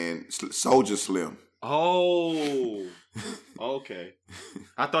 Oh. And Soulja Slim. Oh. Okay.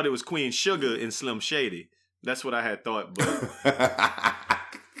 I thought it was Queen Sugar and Slim Shady. That's what I had thought, but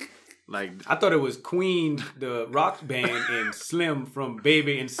like I thought it was Queen the rock band and Slim from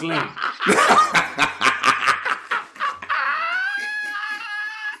Baby and Slim.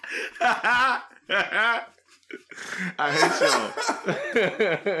 I hate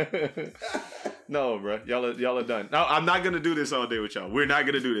y'all. No, bro. Y'all are done. No, I'm not gonna do this all day with y'all. We're not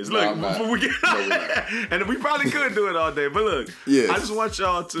gonna do this. Look, before we get and we probably could do it all day, but look, I just want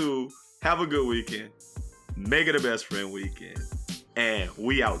y'all to have a good weekend. Make it a best friend weekend. And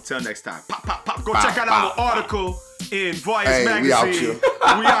we out. Till next time. Pop. Go check out our article in Voice Magazine. We out here.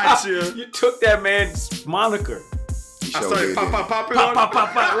 We out here. You took that man's moniker. I started pop.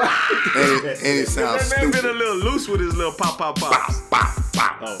 And it sounds that man stupid. been a little loose with his little pop.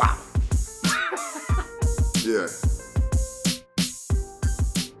 Oh. Yeah.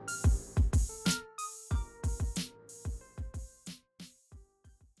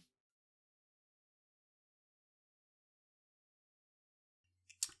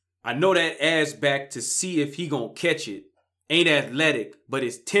 I know that ass back to see if he gonna catch it. Ain't athletic, but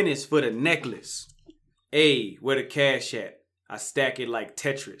it's tennis for the necklace. Ayy, where the cash at? I stack it like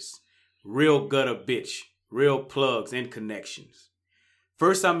Tetris. Real gutter bitch. Real plugs and connections.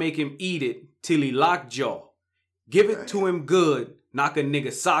 First I make him eat it till he lockjaw. Give it to him good. Knock a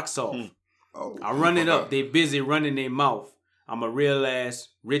nigga socks off. I run it up. They busy running their mouth. I'm a real ass,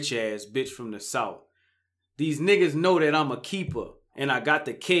 rich ass bitch from the south. These niggas know that I'm a keeper and I got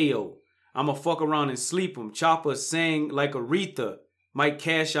the KO. I'ma fuck around and sleep 'em. Chopper sang like Aretha. Might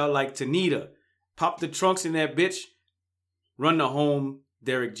cash out like Tanita. Pop the trunks in that bitch. Run the home,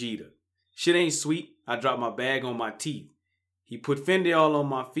 Derek Jeter. Shit ain't sweet. I drop my bag on my teeth. He put Fendi all on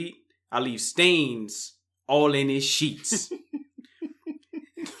my feet. I leave stains all in his sheets.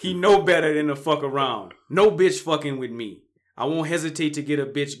 He know better than to fuck around. No bitch fucking with me. I won't hesitate to get a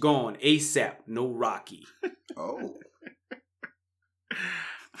bitch gone ASAP. No Rocky. Oh.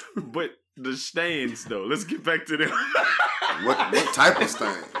 But the stains, though. Let's get back to them. What type of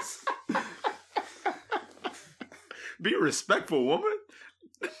stains? Be respectful, woman.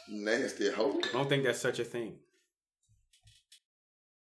 Nasty hoe. I don't think that's such a thing.